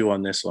start with you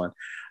on this one.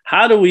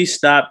 How do we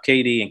stop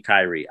KD and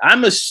Kyrie?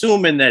 I'm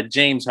assuming that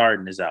James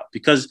Harden is out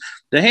because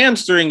the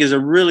hamstring is a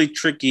really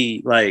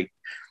tricky,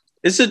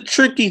 it's a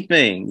tricky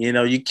thing.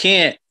 You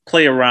can't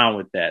play around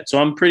with that.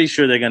 So I'm pretty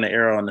sure they're going to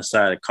err on the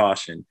side of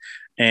caution.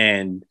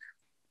 And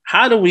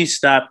how do we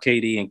stop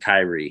KD and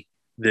Kyrie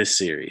this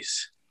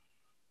series?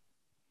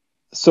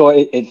 So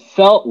it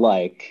felt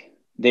like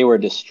they were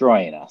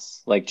destroying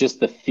us. Like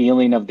just the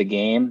feeling of the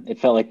game, it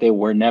felt like they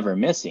were never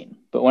missing.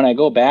 But when I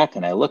go back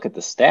and I look at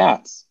the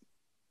stats,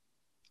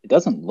 it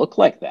doesn't look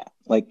like that.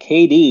 Like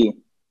KD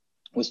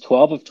was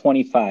 12 of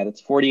 25.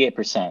 That's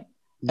 48%.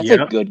 That's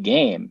a good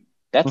game.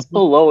 That's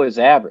below his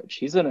average.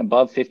 He's an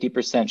above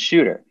 50%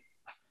 shooter.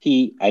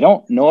 I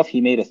don't know if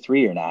he made a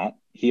three or not.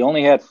 He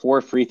only had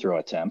 4 free throw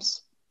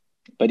attempts,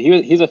 but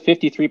he's a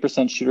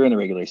 53% shooter in the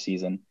regular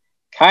season.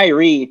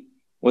 Kyrie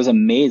was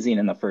amazing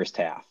in the first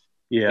half.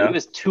 Yeah. He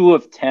was 2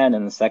 of 10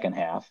 in the second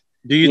half.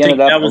 Do you think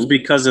that was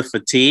because of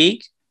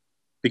fatigue?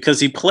 Because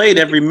he played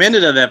every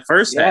minute of that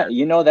first half.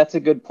 Yeah, that's a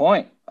good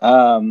point.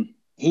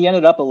 He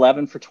ended up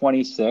 11 for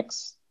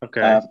 26,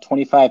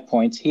 25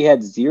 points. He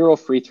had 0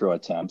 free throw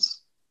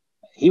attempts.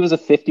 He was a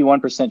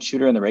 51%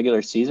 shooter in the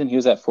regular season. He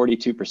was at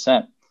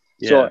 42%.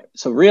 Yeah.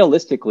 So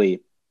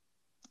realistically,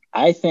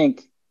 I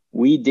think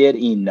we did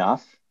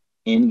enough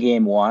in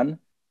game 1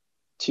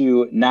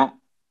 to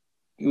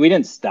we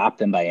didn't stop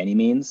them by any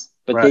means,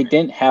 but they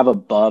didn't have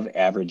above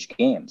average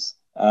games.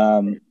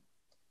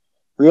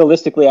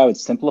 Realistically, I would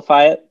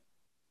simplify it.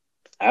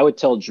 I would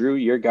tell Drew,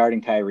 you're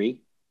guarding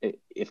Kyrie.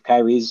 If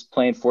Kyrie's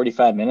playing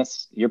 45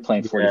 minutes, you're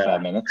playing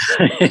 45 minutes.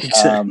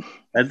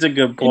 That's a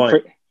good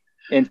point.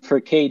 And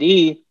for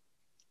KD,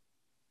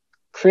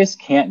 Chris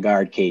can't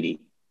guard KD.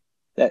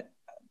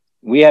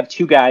 We have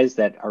 2 guys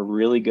that are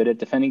really good at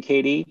defending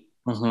KD.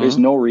 There's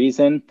no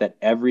reason that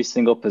every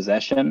single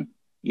possession,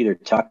 either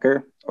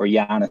Tucker or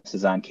Giannis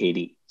is on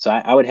KD. So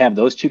I would have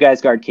those 2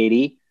 guys guard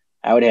KD.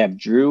 I would have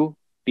Drew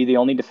be the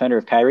only defender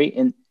of Kyrie.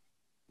 And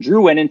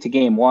Drew went into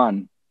game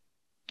 1,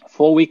 a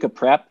full week of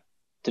prep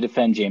to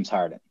defend James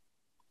Harden.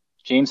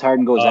 James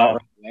Harden goes out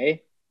right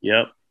away.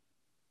 Yep.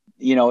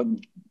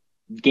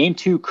 Game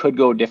 2 could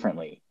go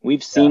differently.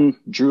 We've seen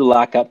Drew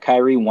lock up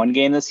Kyrie 1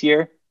 game this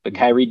year, but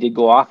Kyrie did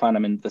go off on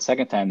him in the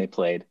second time they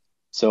played.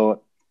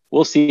 So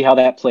we'll see how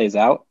that plays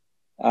out.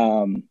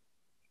 And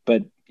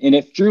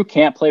if Drew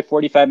can't play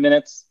 45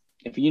 minutes,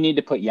 if you need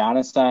to put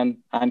Giannis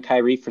on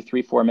Kyrie for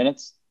 3-4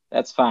 minutes,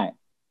 that's fine.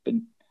 But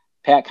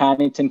Pat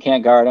Connaughton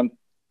can't guard him.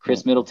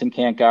 Chris Middleton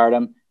can't guard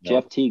him.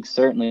 Jeff Teague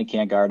certainly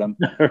can't guard him.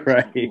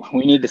 Right.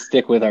 We need to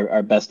stick with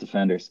our best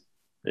defenders.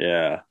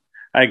 Yeah,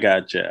 I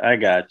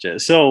gotcha.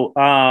 So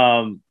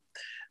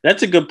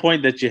that's a good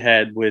point that you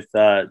had with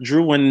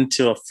Drew went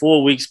into a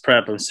full week's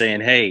prep of saying,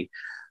 hey,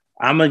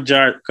 I'm going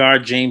to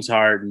guard James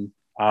Harden,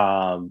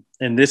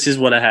 and this is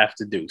what I have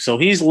to do. So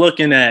he's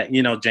looking at,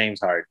 James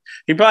Harden.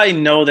 He probably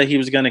know that he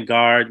was going to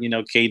guard,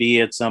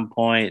 KD at some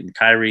point and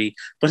Kyrie,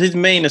 but his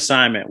main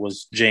assignment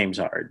was James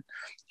Harden.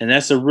 And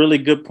that's a really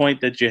good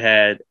point that you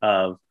had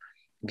of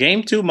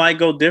game 2 might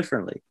go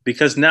differently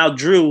because now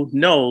Drew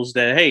knows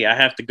that, hey, I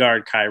have to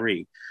guard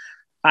Kyrie.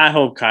 I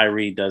hope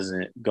Kyrie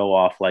doesn't go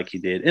off like he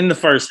did in the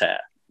first half,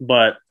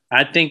 but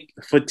I think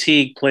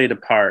fatigue played a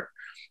part,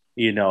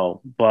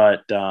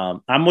 but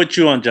I'm with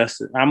you,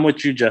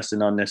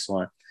 Justin, on this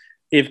one.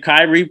 If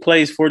Kyrie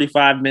plays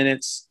 45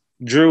 minutes,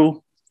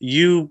 Drew,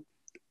 you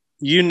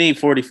need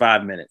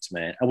 45 minutes,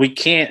 man. We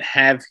can't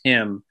have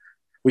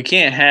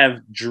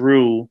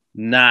Drew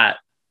not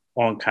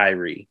on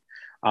Kyrie.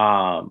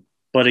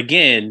 But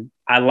again,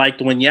 I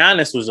liked when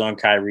Giannis was on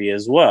Kyrie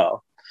as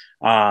well.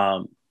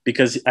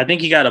 Because I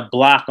think he got a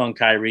block on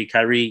Kyrie.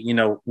 Kyrie,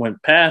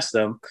 went past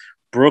him.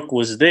 Brooke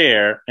was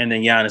there, and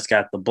then Giannis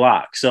got the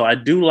block. So I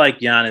do like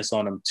Giannis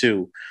on him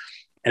too.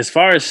 As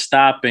far as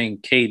stopping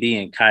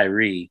KD and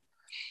Kyrie,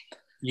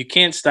 you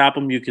can't stop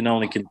them. You can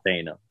only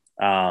contain them.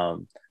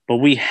 But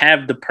we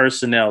have the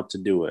personnel to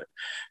do it.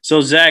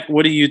 So, Zach,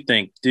 what do you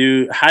think?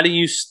 How do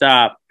you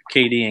stop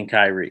KD and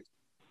Kyrie?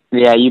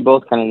 Yeah, you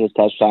both kind of just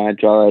touched on it,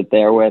 Joe, right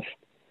there with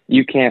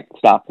you can't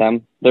stop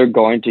them. They're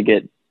going to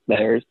get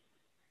theirs.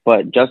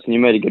 But, Justin, you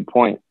made a good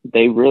point.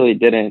 They really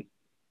didn't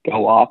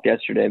go off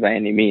yesterday by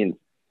any means.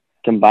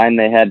 Combined,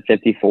 they had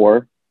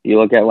 54. You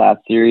look at last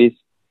series,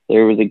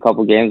 there was a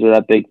couple games where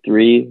that big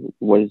 3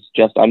 was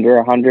just under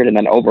 100 and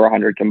then over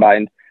 100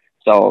 combined.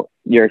 So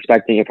you're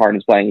expecting if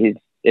Harden's playing,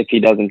 if he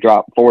doesn't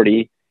drop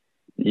 40,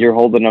 you're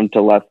holding them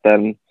to less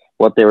than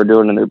what they were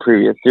doing in their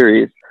previous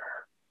series.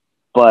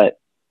 But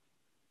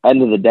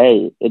end of the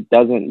day, it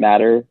doesn't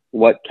matter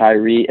what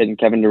Kyrie and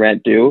Kevin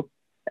Durant do.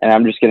 And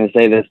I'm just going to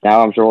say this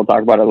now. I'm sure we'll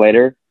talk about it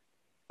later.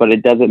 But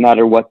it doesn't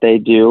matter what they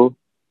do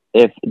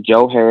if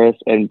Joe Harris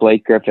and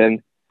Blake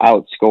Griffin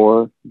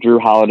outscore Drew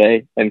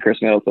Holiday and Chris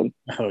Middleton.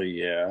 Oh,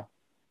 yeah.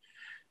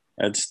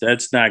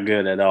 That's not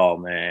good at all,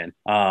 man.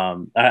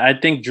 I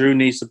think Drew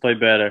needs to play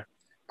better.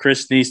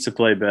 Chris needs to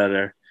play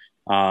better.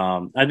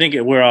 I think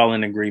we're all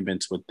in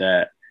agreement with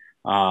that.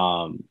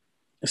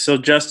 So,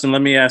 Justin,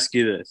 let me ask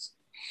you this.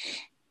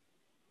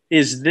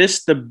 Is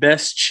this the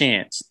best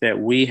chance that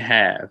we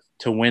have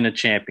to win a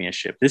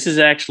championship? This is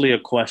actually a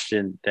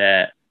question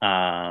that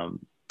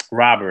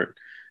Robert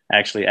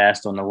actually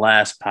asked on the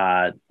last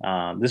pod.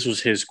 This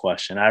was his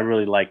question. I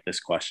really like this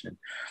question.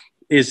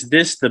 Is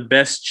this the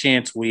best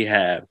chance we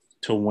have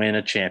to win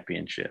a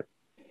championship?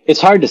 It's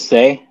hard to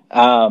say.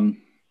 The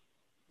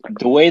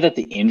way that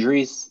the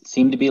injuries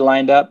seem to be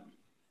lined up,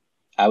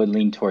 I would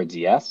lean towards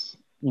yes.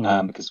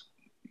 Because,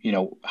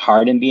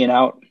 Harden being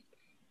out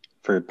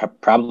for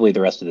probably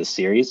the rest of the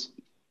series,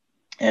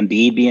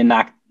 Embiid being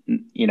knocked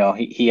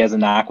he has a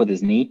knock with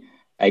his knee.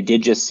 I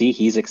did just see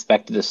he's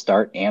expected to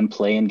start and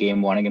play in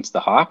game 1 against the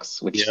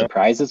Hawks, which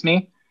surprises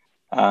me.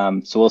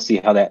 So we'll see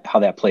how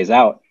that plays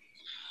out.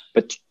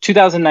 But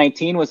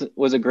 2019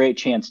 was a great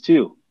chance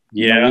too.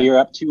 Yeah. We were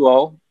up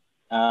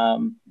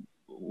 2-0.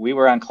 We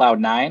were on cloud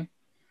 9.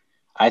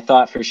 I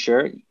thought for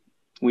sure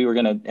we were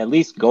going to at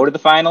least go to the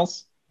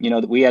finals.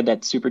 We had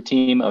that super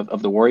team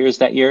of the Warriors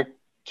that year.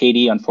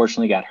 KD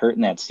unfortunately got hurt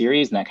in that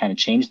series, and that kind of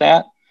changed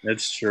that.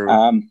 That's true.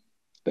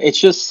 But it's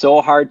just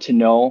so hard to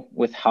know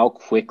with how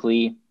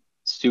quickly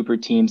super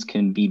teams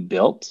can be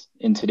built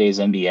in today's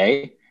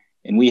NBA.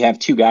 And we have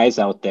 2 guys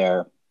out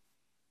there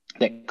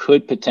that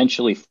could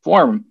potentially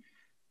form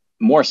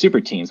more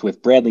super teams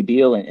with Bradley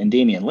Beal and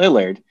Damian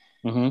Lillard.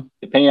 Mm-hmm.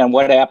 Depending on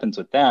what happens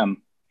with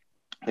them,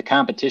 the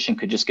competition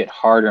could just get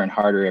harder and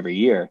harder every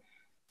year.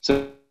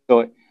 So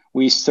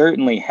we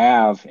certainly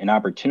have an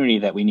opportunity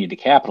that we need to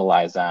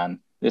capitalize on.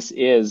 This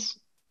is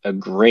a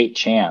great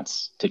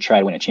chance to try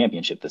to win a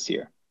championship this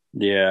year.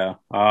 Yeah.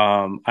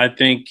 I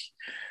think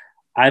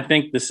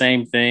the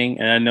same thing.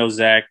 And I know,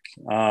 Zach,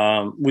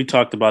 we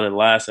talked about it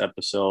last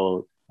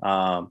episode.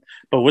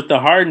 But with the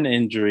Harden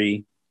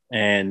injury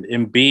and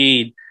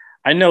Embiid,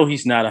 I know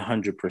he's not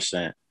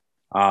 100%.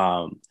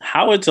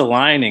 How it's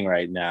aligning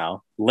right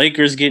now,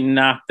 Lakers getting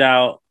knocked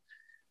out.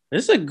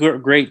 This is a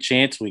great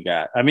chance we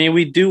got. I mean,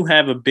 we do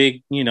have a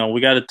big, we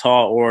got a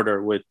tall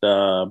order with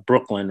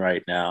Brooklyn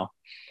right now.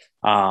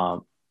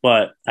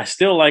 But I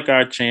still like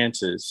our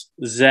chances.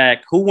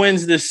 Zach, who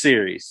wins this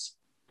series?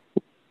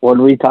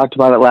 When we talked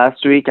about it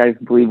last week, I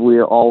believe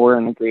we all were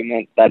in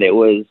agreement that it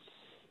was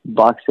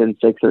Bucks in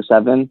 6 or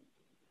 7.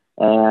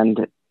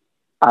 And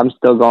I'm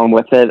still going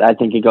with it. I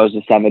think it goes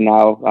to 7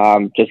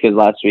 now. Just because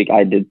last week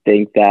I did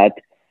think that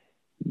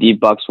the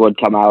Bucks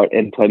would come out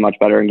and play much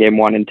better in game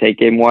 1 and take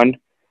game 1.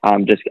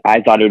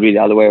 I thought it would be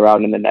the other way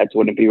around and the Nets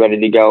wouldn't be ready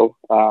to go.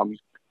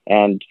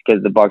 And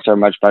because the Bucks are a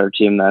much better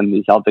team than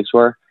the Celtics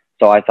were.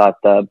 So I thought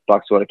the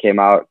Bucks would have came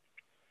out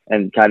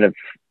and kind of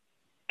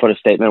put a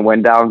statement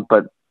win down,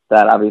 but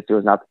that obviously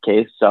was not the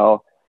case.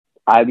 So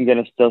I'm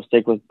going to still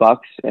stick with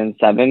Bucks in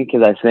 7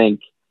 because I think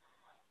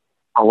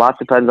a lot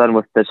depends on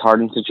with this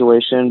Harden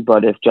situation.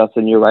 But if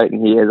Justin, you're right,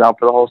 and he is out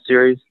for the whole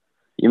series,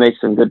 you make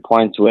some good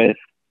points with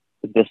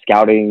the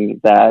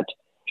scouting that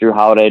Drew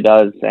Holiday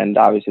does, and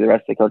obviously the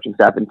rest of the coaching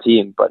staff and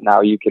team. But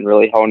now you can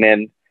really hone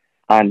in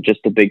on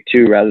just a big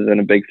 2 rather than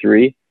a big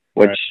 3,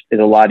 which is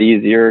a lot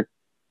easier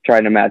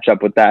trying to match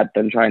up with that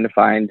than trying to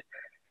find,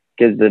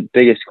 because the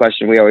biggest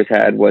question we always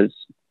had was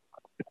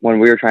when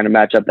we were trying to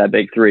match up that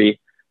big 3,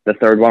 the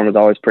third one was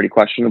always pretty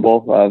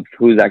questionable of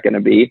who's that going to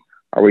be.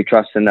 Are we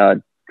trusting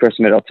Chris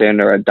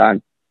Middleton or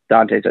a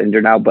Dante's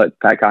injured now, but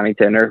Pat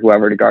Connaughton or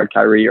whoever to guard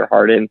Kyrie or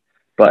Harden?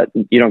 But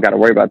you don't got to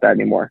worry about that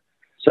anymore.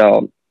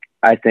 So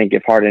I think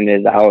if Harden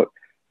is out,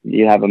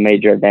 you have a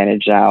major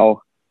advantage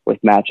now with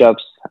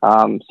matchups.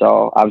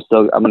 So I'm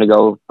going to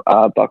go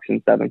Bucks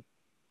in 7.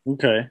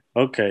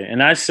 Okay.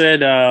 And I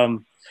said, I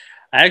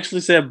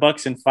actually said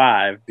Bucks in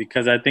 5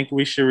 because I think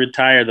we should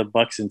retire the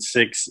Bucks in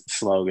 6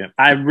 slogan.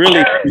 I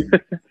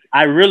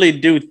really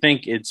do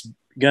think it's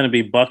going to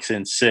be Bucks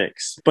in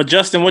 6. But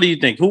Justin, what do you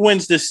think? Who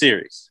wins this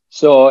series?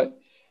 So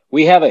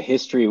we have a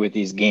history with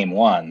these game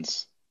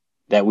 1s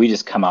that we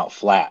just come out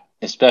flat,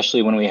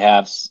 especially when we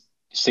have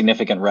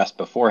significant rest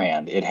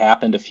beforehand. It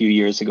happened a few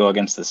years ago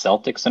against the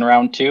Celtics in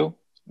round 2,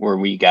 where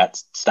we got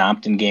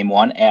stomped in game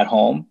 1 at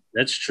home.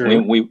 That's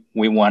true.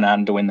 We went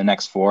on to win the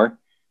next 4.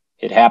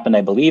 It happened,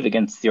 I believe,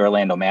 against the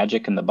Orlando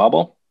Magic in the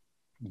bubble.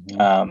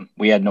 Mm-hmm.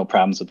 We had no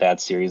problems with that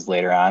series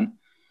later on.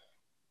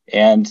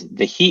 And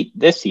the Heat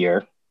this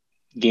year,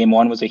 game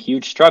 1 was a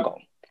huge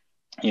struggle.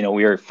 We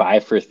were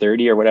 5 for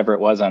 30 or whatever it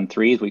was on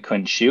threes. We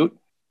couldn't shoot.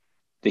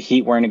 The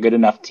Heat weren't a good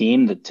enough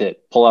team to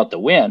pull out the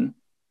win.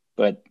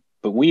 But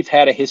we've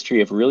had a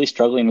history of really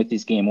struggling with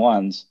these game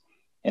 1s.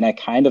 And I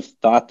kind of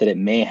thought that it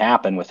may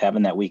happen with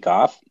having that week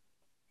off.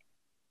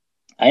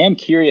 I am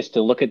curious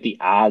to look at the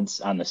odds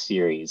on the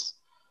series.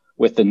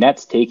 With the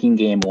Nets taking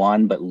game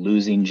 1 but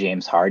losing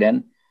James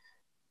Harden,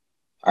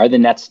 are the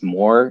Nets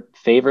more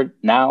favored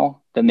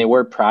now than they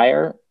were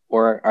prior,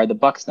 or are the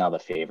Bucks now the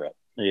favorite?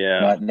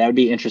 Yeah, that would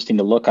be interesting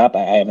to look up.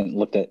 I haven't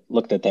looked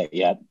at that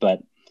yet,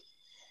 but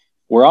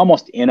we're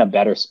almost in a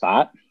better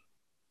spot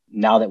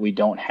now that we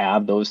don't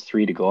have those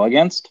 3 to go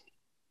against.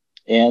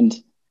 And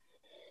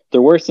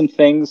there were some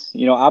things,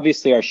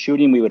 obviously our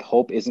shooting we would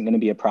hope isn't going to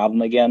be a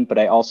problem again, but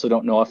I also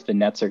don't know if the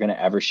Nets are going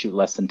to ever shoot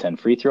less than 10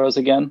 free throws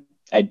again.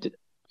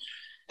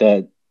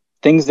 The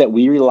things that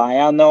we rely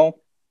on, though,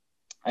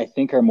 I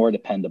think are more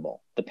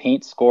dependable. The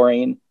paint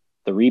scoring,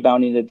 the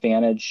rebounding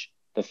advantage,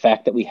 the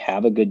fact that we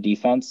have a good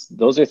defense,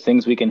 those are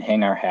things we can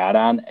hang our hat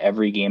on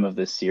every game of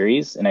this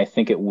series, and I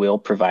think it will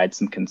provide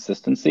some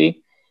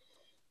consistency.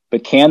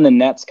 But can the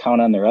Nets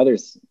count on their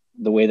others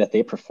the way that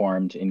they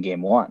performed in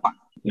game 1?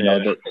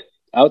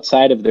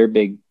 Outside of their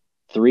big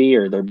 3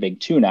 or their big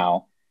 2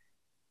 now,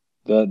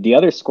 the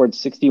others scored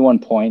 61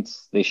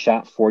 points. They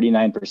shot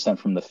 49%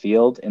 from the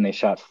field, and they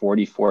shot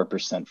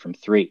 44% from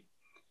 3.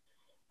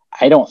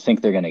 I don't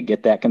think they're going to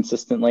get that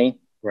consistently.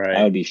 Right.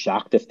 I would be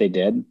shocked if they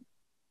did.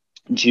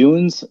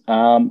 Junes,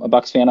 a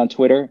Bucks fan on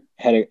Twitter,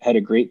 had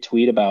a great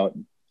tweet about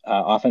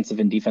offensive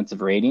and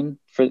defensive rating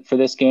for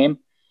this game.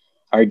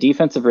 Our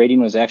defensive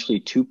rating was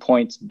actually 2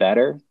 points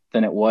better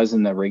than it was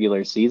in the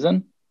regular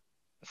season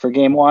for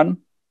game one.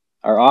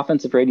 Our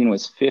offensive rating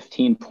was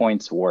 15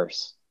 points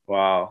worse.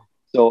 Wow.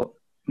 So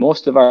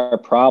most of our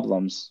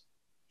problems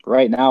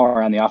right now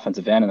are on the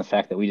offensive end and the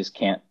fact that we just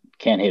can't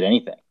hit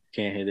anything.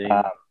 Can't hit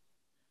anything.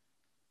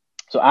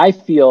 So I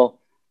feel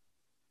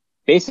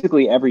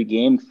basically every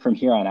game from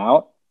here on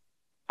out,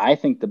 I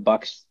think the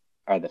Bucks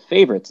are the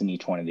favorites in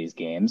each one of these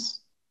games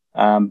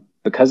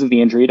because of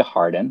the injury to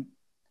Harden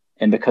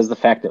and because of the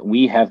fact that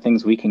we have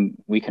things we can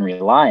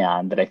rely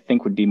on that I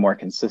think would be more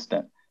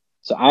consistent.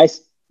 So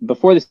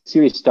before the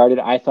series started,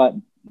 I thought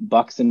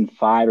Bucks in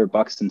 5 or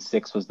Bucks in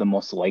 6 was the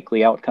most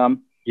likely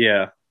outcome.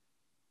 Yeah.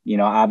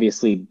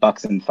 Obviously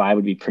Bucks in 5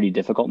 would be pretty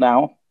difficult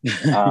now.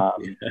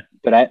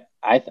 But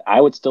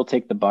I would still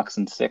take the Bucks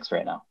in 6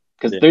 right now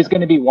because there's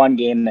going to be one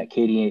game that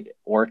KD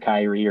or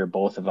Kyrie or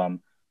both of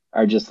them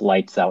are just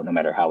lights out no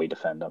matter how we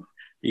defend them.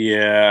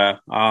 Yeah.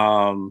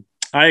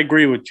 I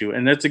agree with you.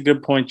 And that's a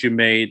good point you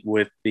made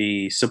with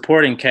the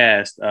supporting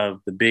cast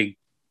of the big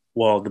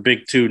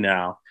two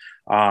now.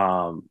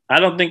 I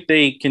don't think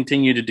they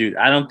continue to do.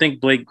 I don't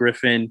think Blake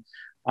Griffin,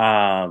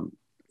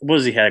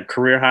 he had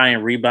career high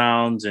in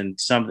rebounds and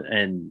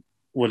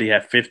he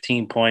have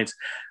 15 points.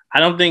 I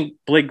don't think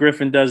Blake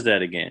Griffin does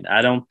that again.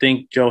 I don't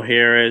think Joe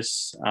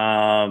Harris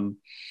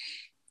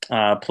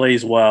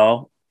plays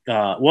well.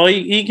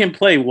 He can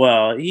play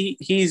well.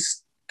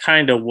 He's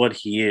kind of what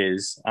he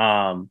is.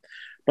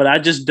 But I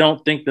just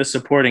don't think the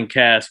supporting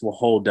cast will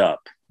hold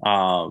up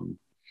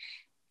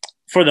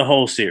for the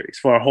whole series,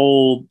 for a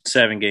whole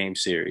 7-game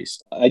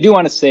series. I do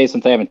want to say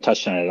something I haven't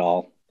touched on it at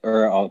all,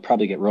 or I'll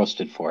probably get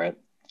roasted for it.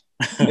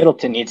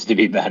 Middleton needs to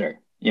be better.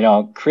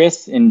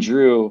 Chris and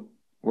Drew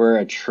were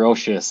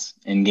atrocious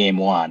in game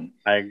one.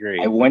 I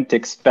agree. I wouldn't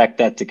expect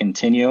that to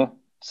continue.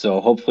 So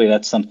hopefully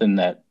that's something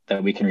that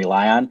we can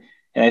rely on.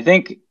 And I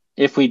think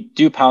if we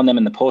do pound them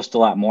in the post a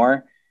lot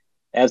more,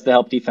 as the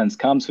help defense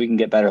comes, we can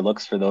get better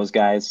looks for those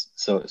guys.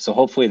 So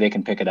hopefully they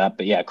can pick it up.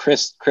 But yeah,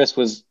 Chris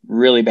was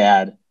really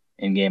bad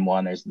in game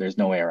one. There's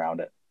no way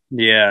around it.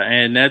 Yeah,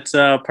 and that's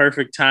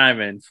perfect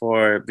timing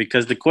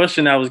because the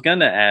question I was going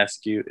to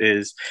ask you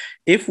is,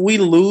 if we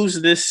lose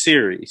this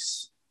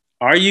series,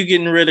 are you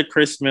getting rid of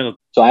Chris Middleton?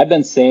 So I've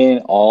been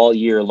saying all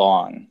year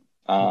long,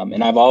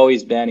 and I've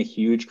always been a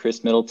huge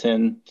Chris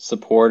Middleton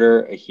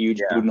supporter, a huge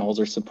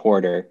Budenholzer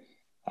supporter.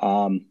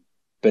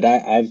 But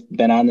I've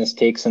been on this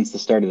take since the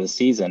start of the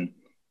season.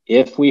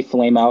 If we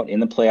flame out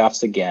in the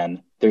playoffs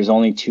again, there's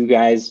only 2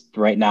 guys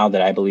right now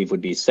that I believe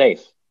would be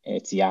safe.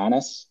 It's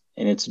Giannis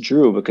and it's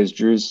Drew because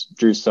Drew's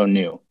so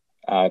new.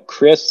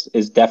 Chris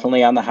is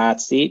definitely on the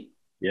hot seat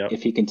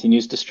if he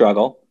continues to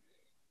struggle.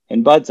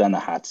 And Bud's on the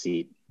hot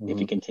seat if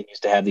he continues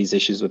to have these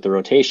issues with the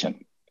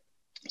rotation.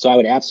 So I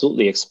would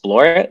absolutely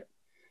explore it.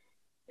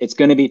 It's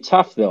going to be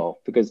tough, though,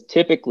 because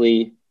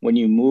typically when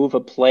you move a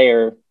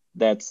player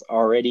that's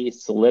already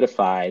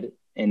solidified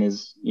and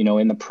is,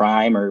 in the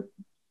prime or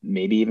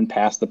maybe even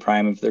past the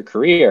prime of their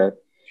career,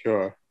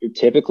 sure, you're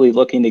typically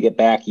looking to get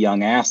back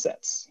young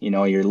assets.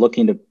 You're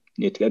looking to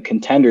 – a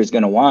contender is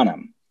going to want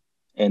them,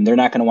 and they're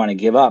not going to want to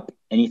give up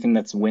anything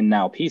that's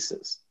win-now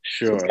pieces.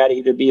 Sure. So it's got to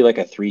either be like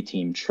a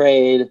 3-team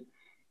trade.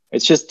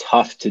 It's just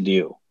tough to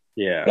do.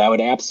 Yeah. But I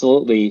would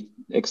absolutely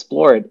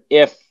explore it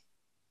if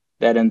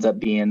that ends up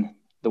being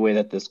the way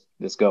that this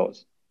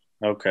goes.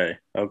 Okay.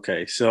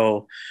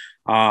 So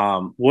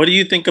what do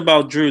you think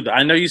about Drew?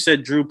 I know you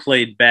said Drew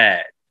played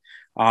bad.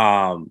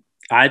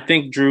 I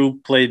think Drew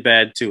played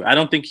bad too. I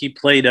don't think he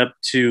played up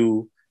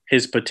to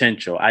his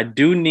potential. I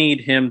do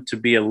need him to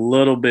be a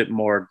little bit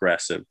more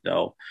aggressive,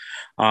 though,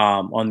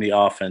 on the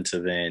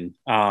offensive end.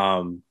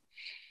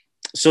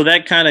 So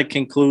that kind of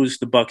concludes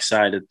the Bucs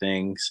side of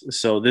things.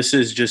 So this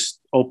is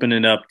just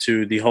opening up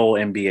to the whole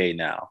NBA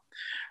now.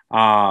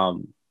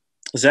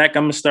 Zach,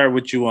 I'm going to start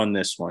with you on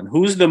this one.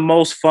 Who's the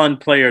most fun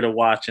player to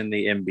watch in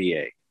the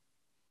NBA?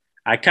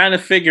 I kind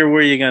of figure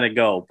where you're going to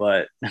go,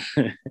 but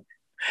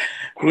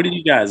who do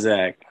you got,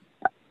 Zach?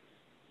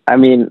 I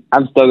mean,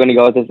 I'm still going to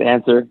go with this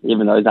answer,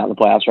 even though he's not in the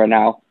playoffs right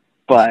now,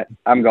 but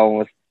I'm going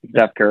with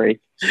Steph Curry.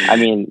 I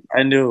mean,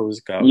 I knew it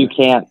was coming. You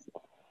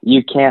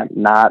can't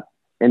not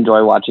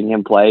enjoy watching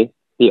him play.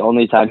 The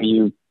only time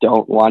you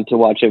don't want to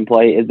watch him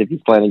play is if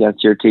he's playing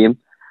against your team.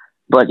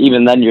 But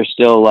even then, you're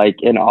still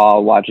in awe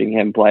watching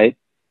him play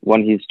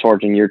when he's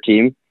torching your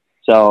team.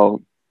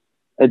 So,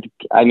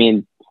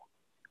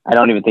 I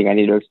don't even think I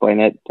need to explain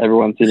it.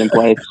 Everyone's seen him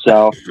play,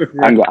 so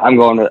I'm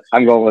going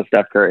with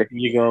Steph Curry.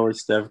 You go with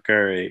Steph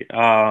Curry.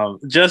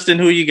 Justin,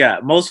 who you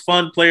got? Most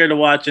fun player to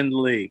watch in the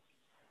league?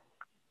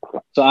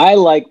 So I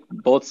like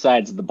both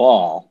sides of the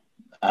ball,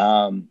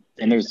 and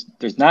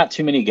there's not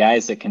too many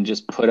guys that can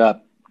just put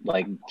up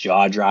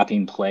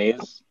jaw-dropping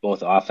plays,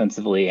 both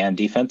offensively and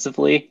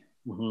defensively.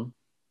 Mm-hmm.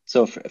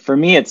 So for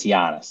me, it's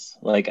Giannis.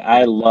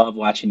 I love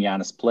watching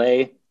Giannis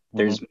play.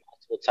 There's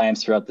multiple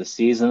times throughout the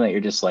season that you're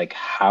just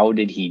how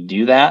did he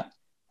do that?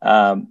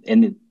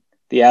 And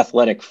the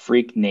athletic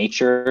freak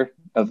nature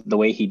of the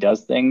way he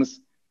does things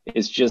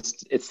is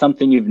just, it's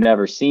something you've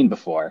never seen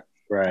before.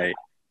 Right.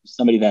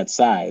 Somebody that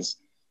size.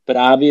 But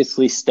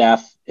obviously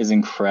Steph is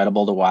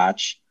incredible to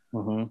watch.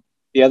 Mm-hmm.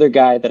 The other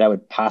guy that I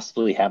would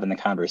possibly have in the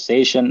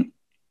conversation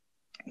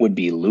would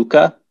be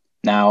Luka.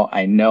 Now,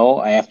 I know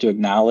I have to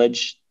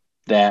acknowledge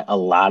that a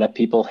lot of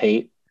people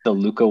hate the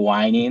Luka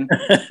whining.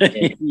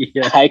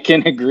 Yeah. I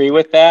can agree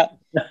with that.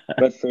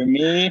 But for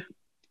me,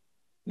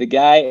 the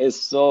guy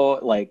is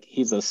so, like,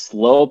 he's a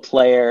slow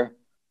player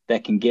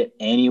that can get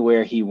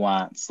anywhere he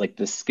wants. Like,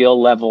 the skill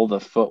level,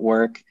 the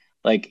footwork.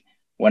 Like,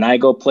 when I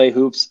go play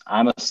hoops,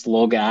 I'm a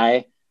slow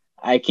guy.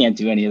 I can't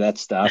do any of that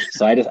stuff.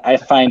 So I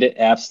find it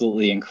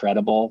absolutely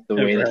incredible the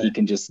way that he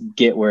can just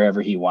get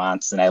wherever he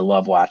wants. And I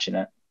love watching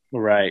it.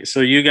 Right.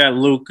 So you got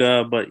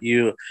Luka, but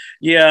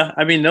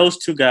I mean, those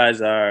two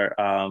guys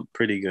are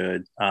pretty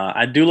good.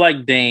 I do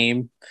like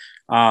Dame,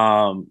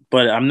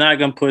 but I'm not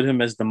going to put him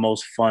as the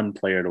most fun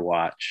player to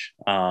watch.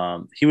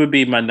 He would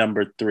be my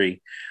number 3.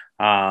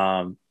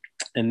 And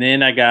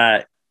then I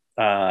got,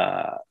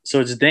 so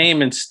it's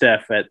Dame and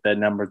Steph at that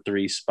number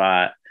 3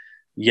 spot.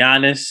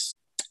 Giannis,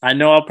 I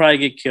know I'll probably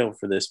get killed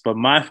for this, but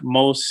my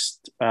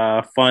most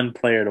fun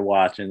player to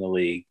watch in the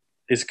league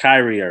is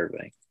Kyrie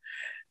Irving.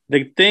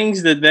 The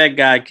things that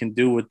guy can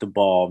do with the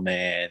ball,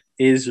 man,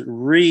 is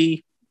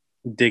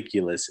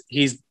ridiculous.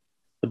 He's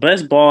the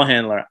best ball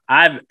handler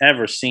I've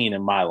ever seen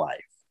in my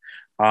life.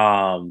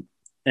 And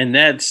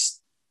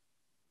that's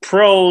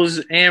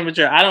pros,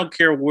 amateur, I don't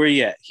care where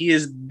you're at. He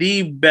is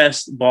the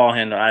best ball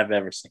handler I've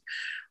ever seen.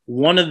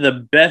 One of the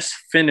best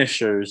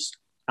finishers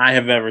I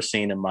have ever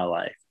seen in my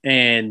life.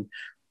 And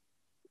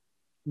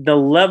the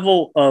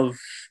level of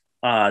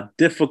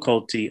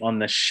difficulty on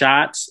the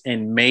shots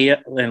and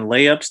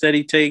layups that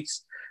he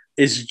takes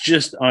is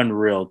just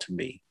unreal to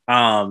me.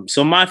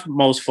 So my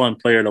most fun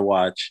player to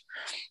watch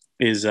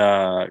is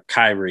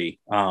Kyrie.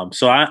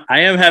 So I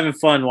am having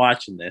fun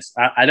watching this.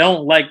 I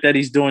don't like that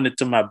he's doing it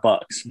to my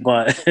Bucks,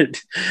 but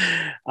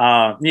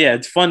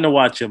it's fun to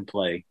watch him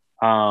play.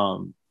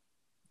 So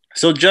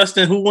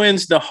Justin, who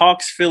wins the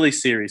Hawks-Philly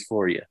series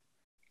for you?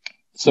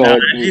 So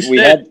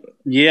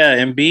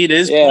Embiid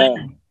is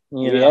playing.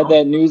 We had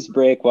that news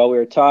break while we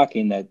were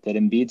talking that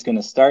Embiid's going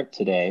to start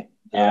today.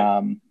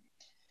 Yeah.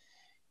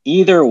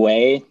 Either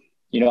way,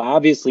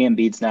 obviously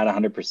Embiid's not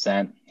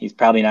 100%. He's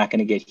probably not going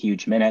to get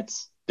huge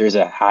minutes. There's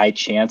a high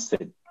chance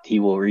that he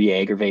will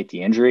re-aggravate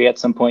the injury at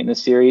some point in the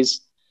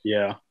series.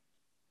 Yeah.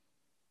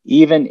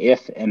 Even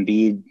if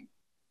Embiid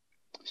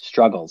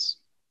struggles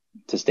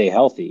to stay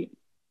healthy,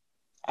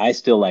 I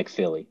still like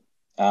Philly.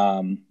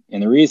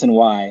 And the reason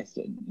why,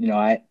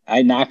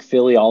 I knock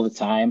Philly all the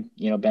time.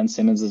 Ben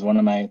Simmons is one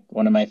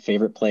of my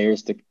favorite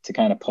players to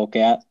kind of poke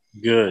at.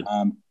 Good.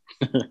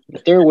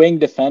 But their wing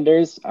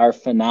defenders are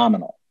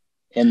phenomenal.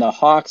 And the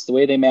Hawks, the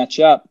way they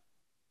match up,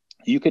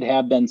 you could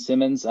have Ben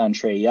Simmons on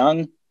Trae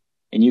Young,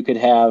 and you could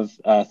have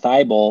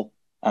Thibault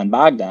on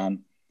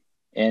Bogdan,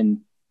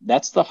 and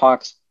that's the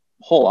Hawks'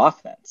 whole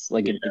offense.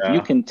 Like if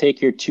you can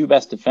take your 2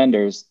 best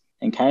defenders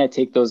and kind of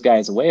take those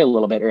guys away a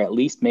little bit, or at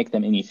least make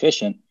them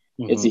inefficient,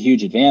 it's a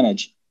huge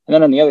advantage. And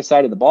then on the other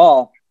side of the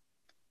ball,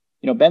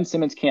 Ben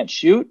Simmons can't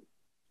shoot,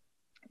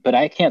 but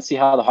I can't see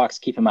how the Hawks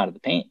keep him out of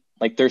the paint.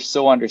 Like they're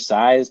so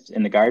undersized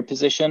in the guard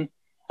position.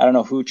 I don't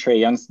know who Trae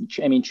Young's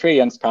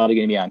probably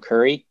going to be on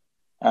Curry.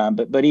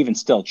 But even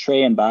still,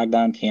 Trae and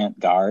Bogdan can't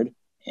guard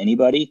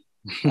anybody.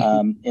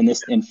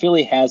 And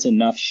Philly has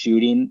enough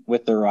shooting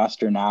with their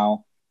roster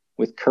now,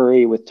 with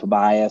Curry, with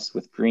Tobias,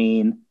 with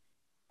Green,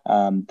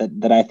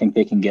 that I think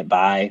they can get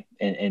by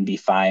and be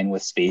fine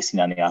with spacing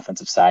on the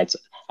offensive side. So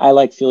I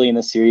like Philly in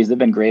this series. They've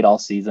been great all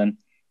season.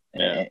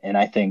 Yeah. And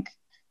I think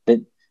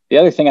that the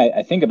other thing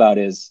I think about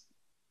is,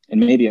 and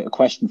maybe a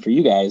question for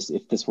you guys,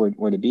 if this were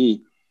to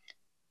be,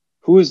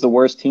 who is the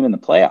worst team in the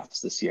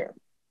playoffs this year?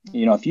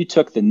 If you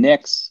took the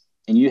Knicks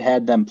and you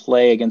had them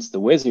play against the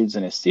Wizards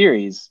in a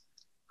series,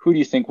 who do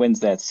you think wins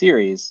that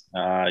series?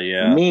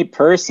 Me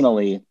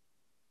personally,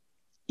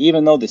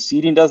 even though the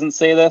seeding doesn't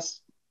say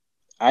this,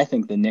 I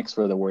think the Knicks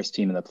were the worst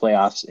team in the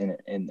playoffs,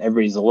 and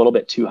everybody's a little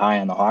bit too high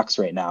on the Hawks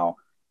right now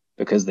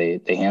because they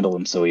handle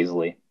them so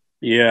easily.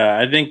 Yeah,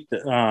 I think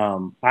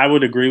I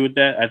would agree with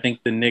that. I think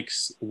the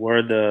Knicks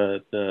were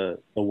the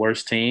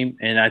worst team,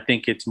 and I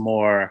think it's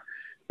more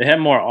they have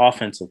more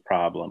offensive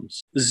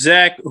problems.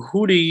 Zach,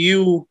 who do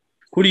you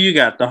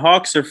got? The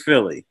Hawks or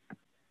Philly?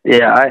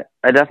 Yeah,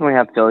 I definitely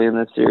have Philly in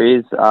this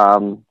series.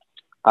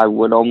 I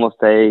would almost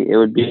say it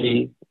would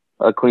be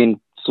a clean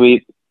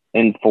sweep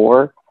in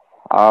 4.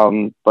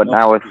 But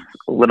now with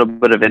a little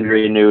bit of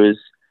injury news,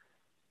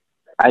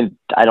 I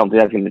don't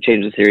think that's going to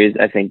change the series.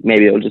 I think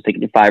maybe it'll just take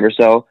it to 5 or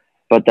so.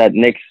 But that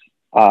Knicks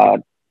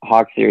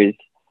Hawks series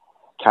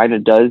kind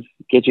of does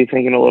get you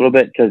thinking a little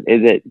bit, because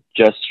is it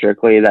just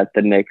strictly that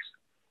the Knicks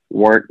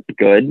weren't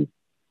good,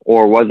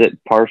 or was it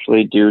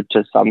partially due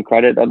to some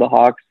credit of the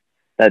Hawks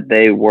that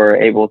they were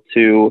able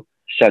to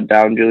shut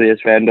down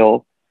Julius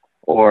Randle,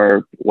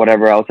 or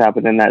whatever else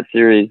happened in that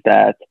series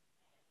that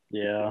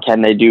Yeah.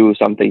 Can they do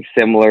something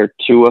similar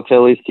to a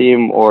Phillies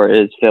team, or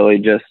is Philly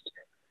just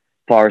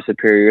far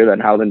superior than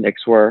how the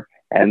Knicks were,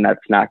 and that's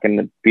not going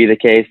to be the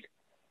case?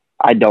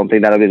 I don't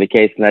think that'll be the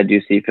case, and I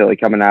do see Philly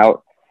coming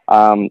out.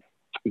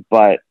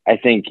 But I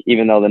think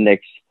even though the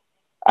Knicks,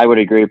 I would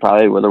agree,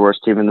 probably were the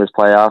worst team in this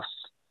playoffs,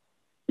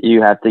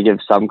 you have to give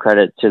some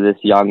credit to this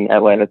young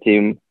Atlanta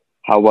team,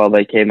 how well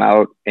they came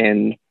out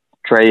in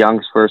Trae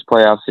Young's first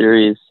playoff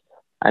series.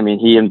 I mean,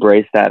 he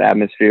embraced that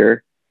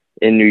atmosphere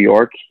in New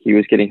York. He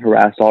was getting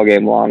harassed all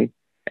game long,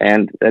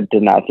 and it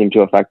did not seem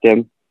to affect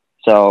him.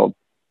 So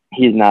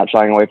he's not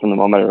shying away from the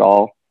moment at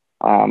all.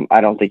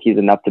 I don't think he's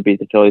enough to beat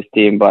the Phillies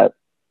team, but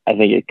I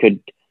think it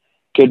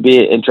could be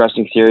an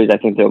interesting series. I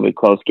think there'll be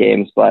close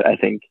games, but I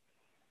think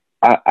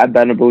I've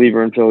been a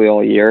believer in Philly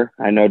all year.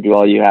 I know,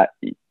 Joel,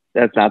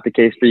 that's not the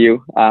case for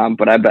you,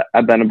 but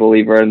I've been a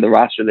believer in the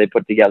roster they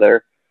put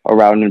together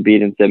around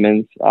Embiid and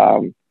Simmons.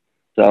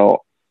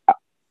 So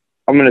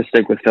I'm going to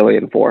stick with Philly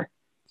in 4.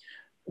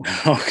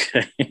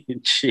 Okay,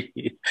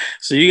 gee.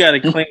 So you got a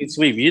clean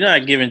sweep. You're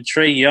not giving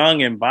Trae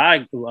Young and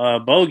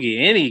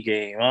Bogey any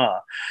game, huh?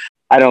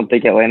 I don't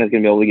think Atlanta's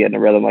going to be able to get in a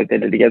rhythm like they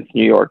did against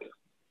New York.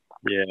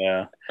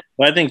 Yeah.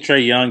 Well, I think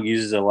Trae Young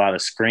uses a lot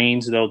of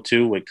screens, though,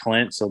 too, with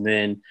Clint. So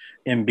then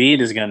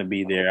Embiid is going to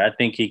be there. I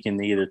think he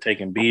can either take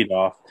Embiid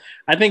off.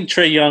 I think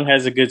Trae Young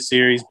has a good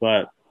series,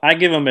 but I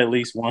give him at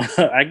least one.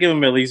 I give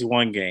him at least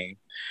one game.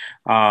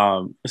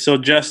 So,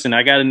 Justin,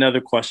 I got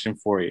another question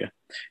for you.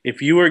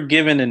 If you were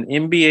given an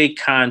NBA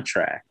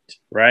contract,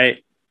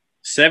 right,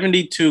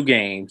 72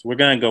 games, we're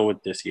going to go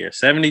with this year,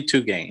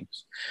 72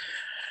 games,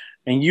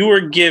 and you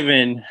were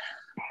given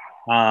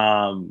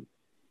 10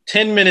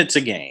 minutes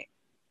a game,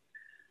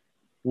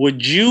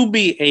 would you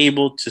be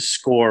able to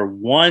score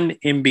one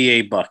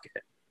NBA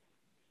bucket?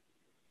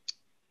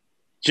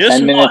 Just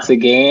 10 minutes a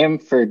game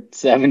for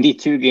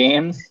 72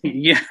 games?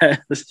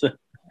 Yes.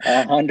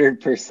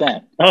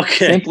 100%.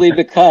 Okay. Simply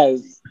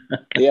because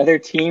the other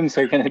teams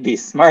are going to be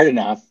smart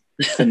enough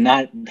to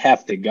not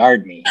have to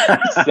guard me.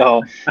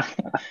 So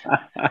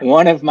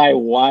one of my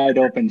wide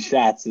open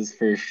shots is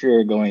for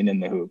sure going in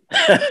the hoop.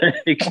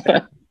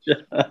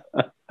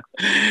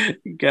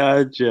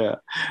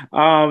 Gotcha.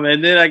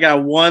 And then I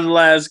got one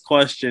last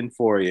question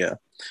for you.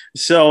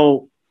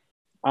 So,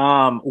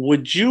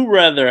 would you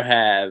rather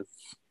have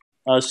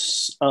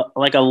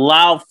like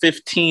allow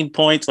 15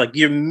 points, like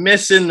you're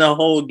missing the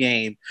whole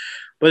game,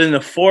 but in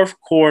the fourth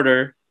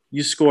quarter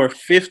you score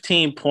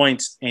 15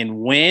 points and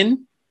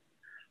win?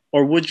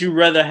 Or would you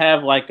rather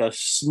have like a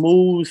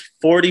smooth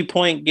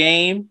 40-point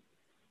game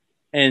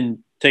and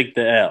take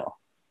the L?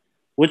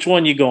 Which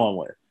one you going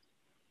with?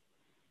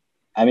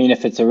 I mean,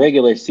 if it's a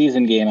regular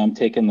season game, I'm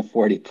taking the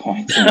 40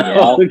 points in the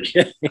L.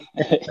 Okay.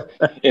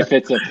 If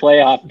it's a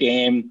playoff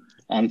game,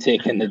 I'm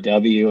taking the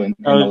W and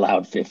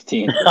allowed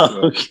 15.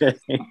 Sure. Okay.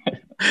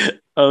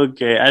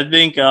 Okay. I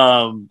think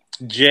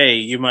Jay,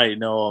 you might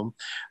know him.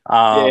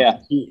 Yeah.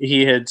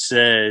 He had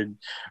said,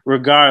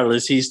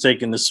 regardless, he's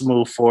taking the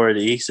smooth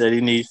 40. He said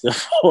he needs the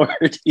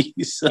 40.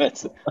 So.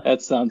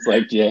 That sounds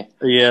like Jay.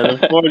 Yeah,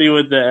 the 40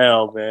 with the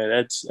L, man.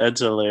 That's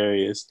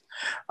hilarious.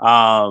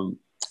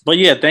 But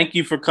yeah, thank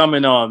you for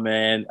coming on,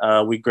 man.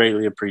 We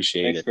greatly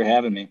appreciate it. Thanks for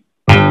having me.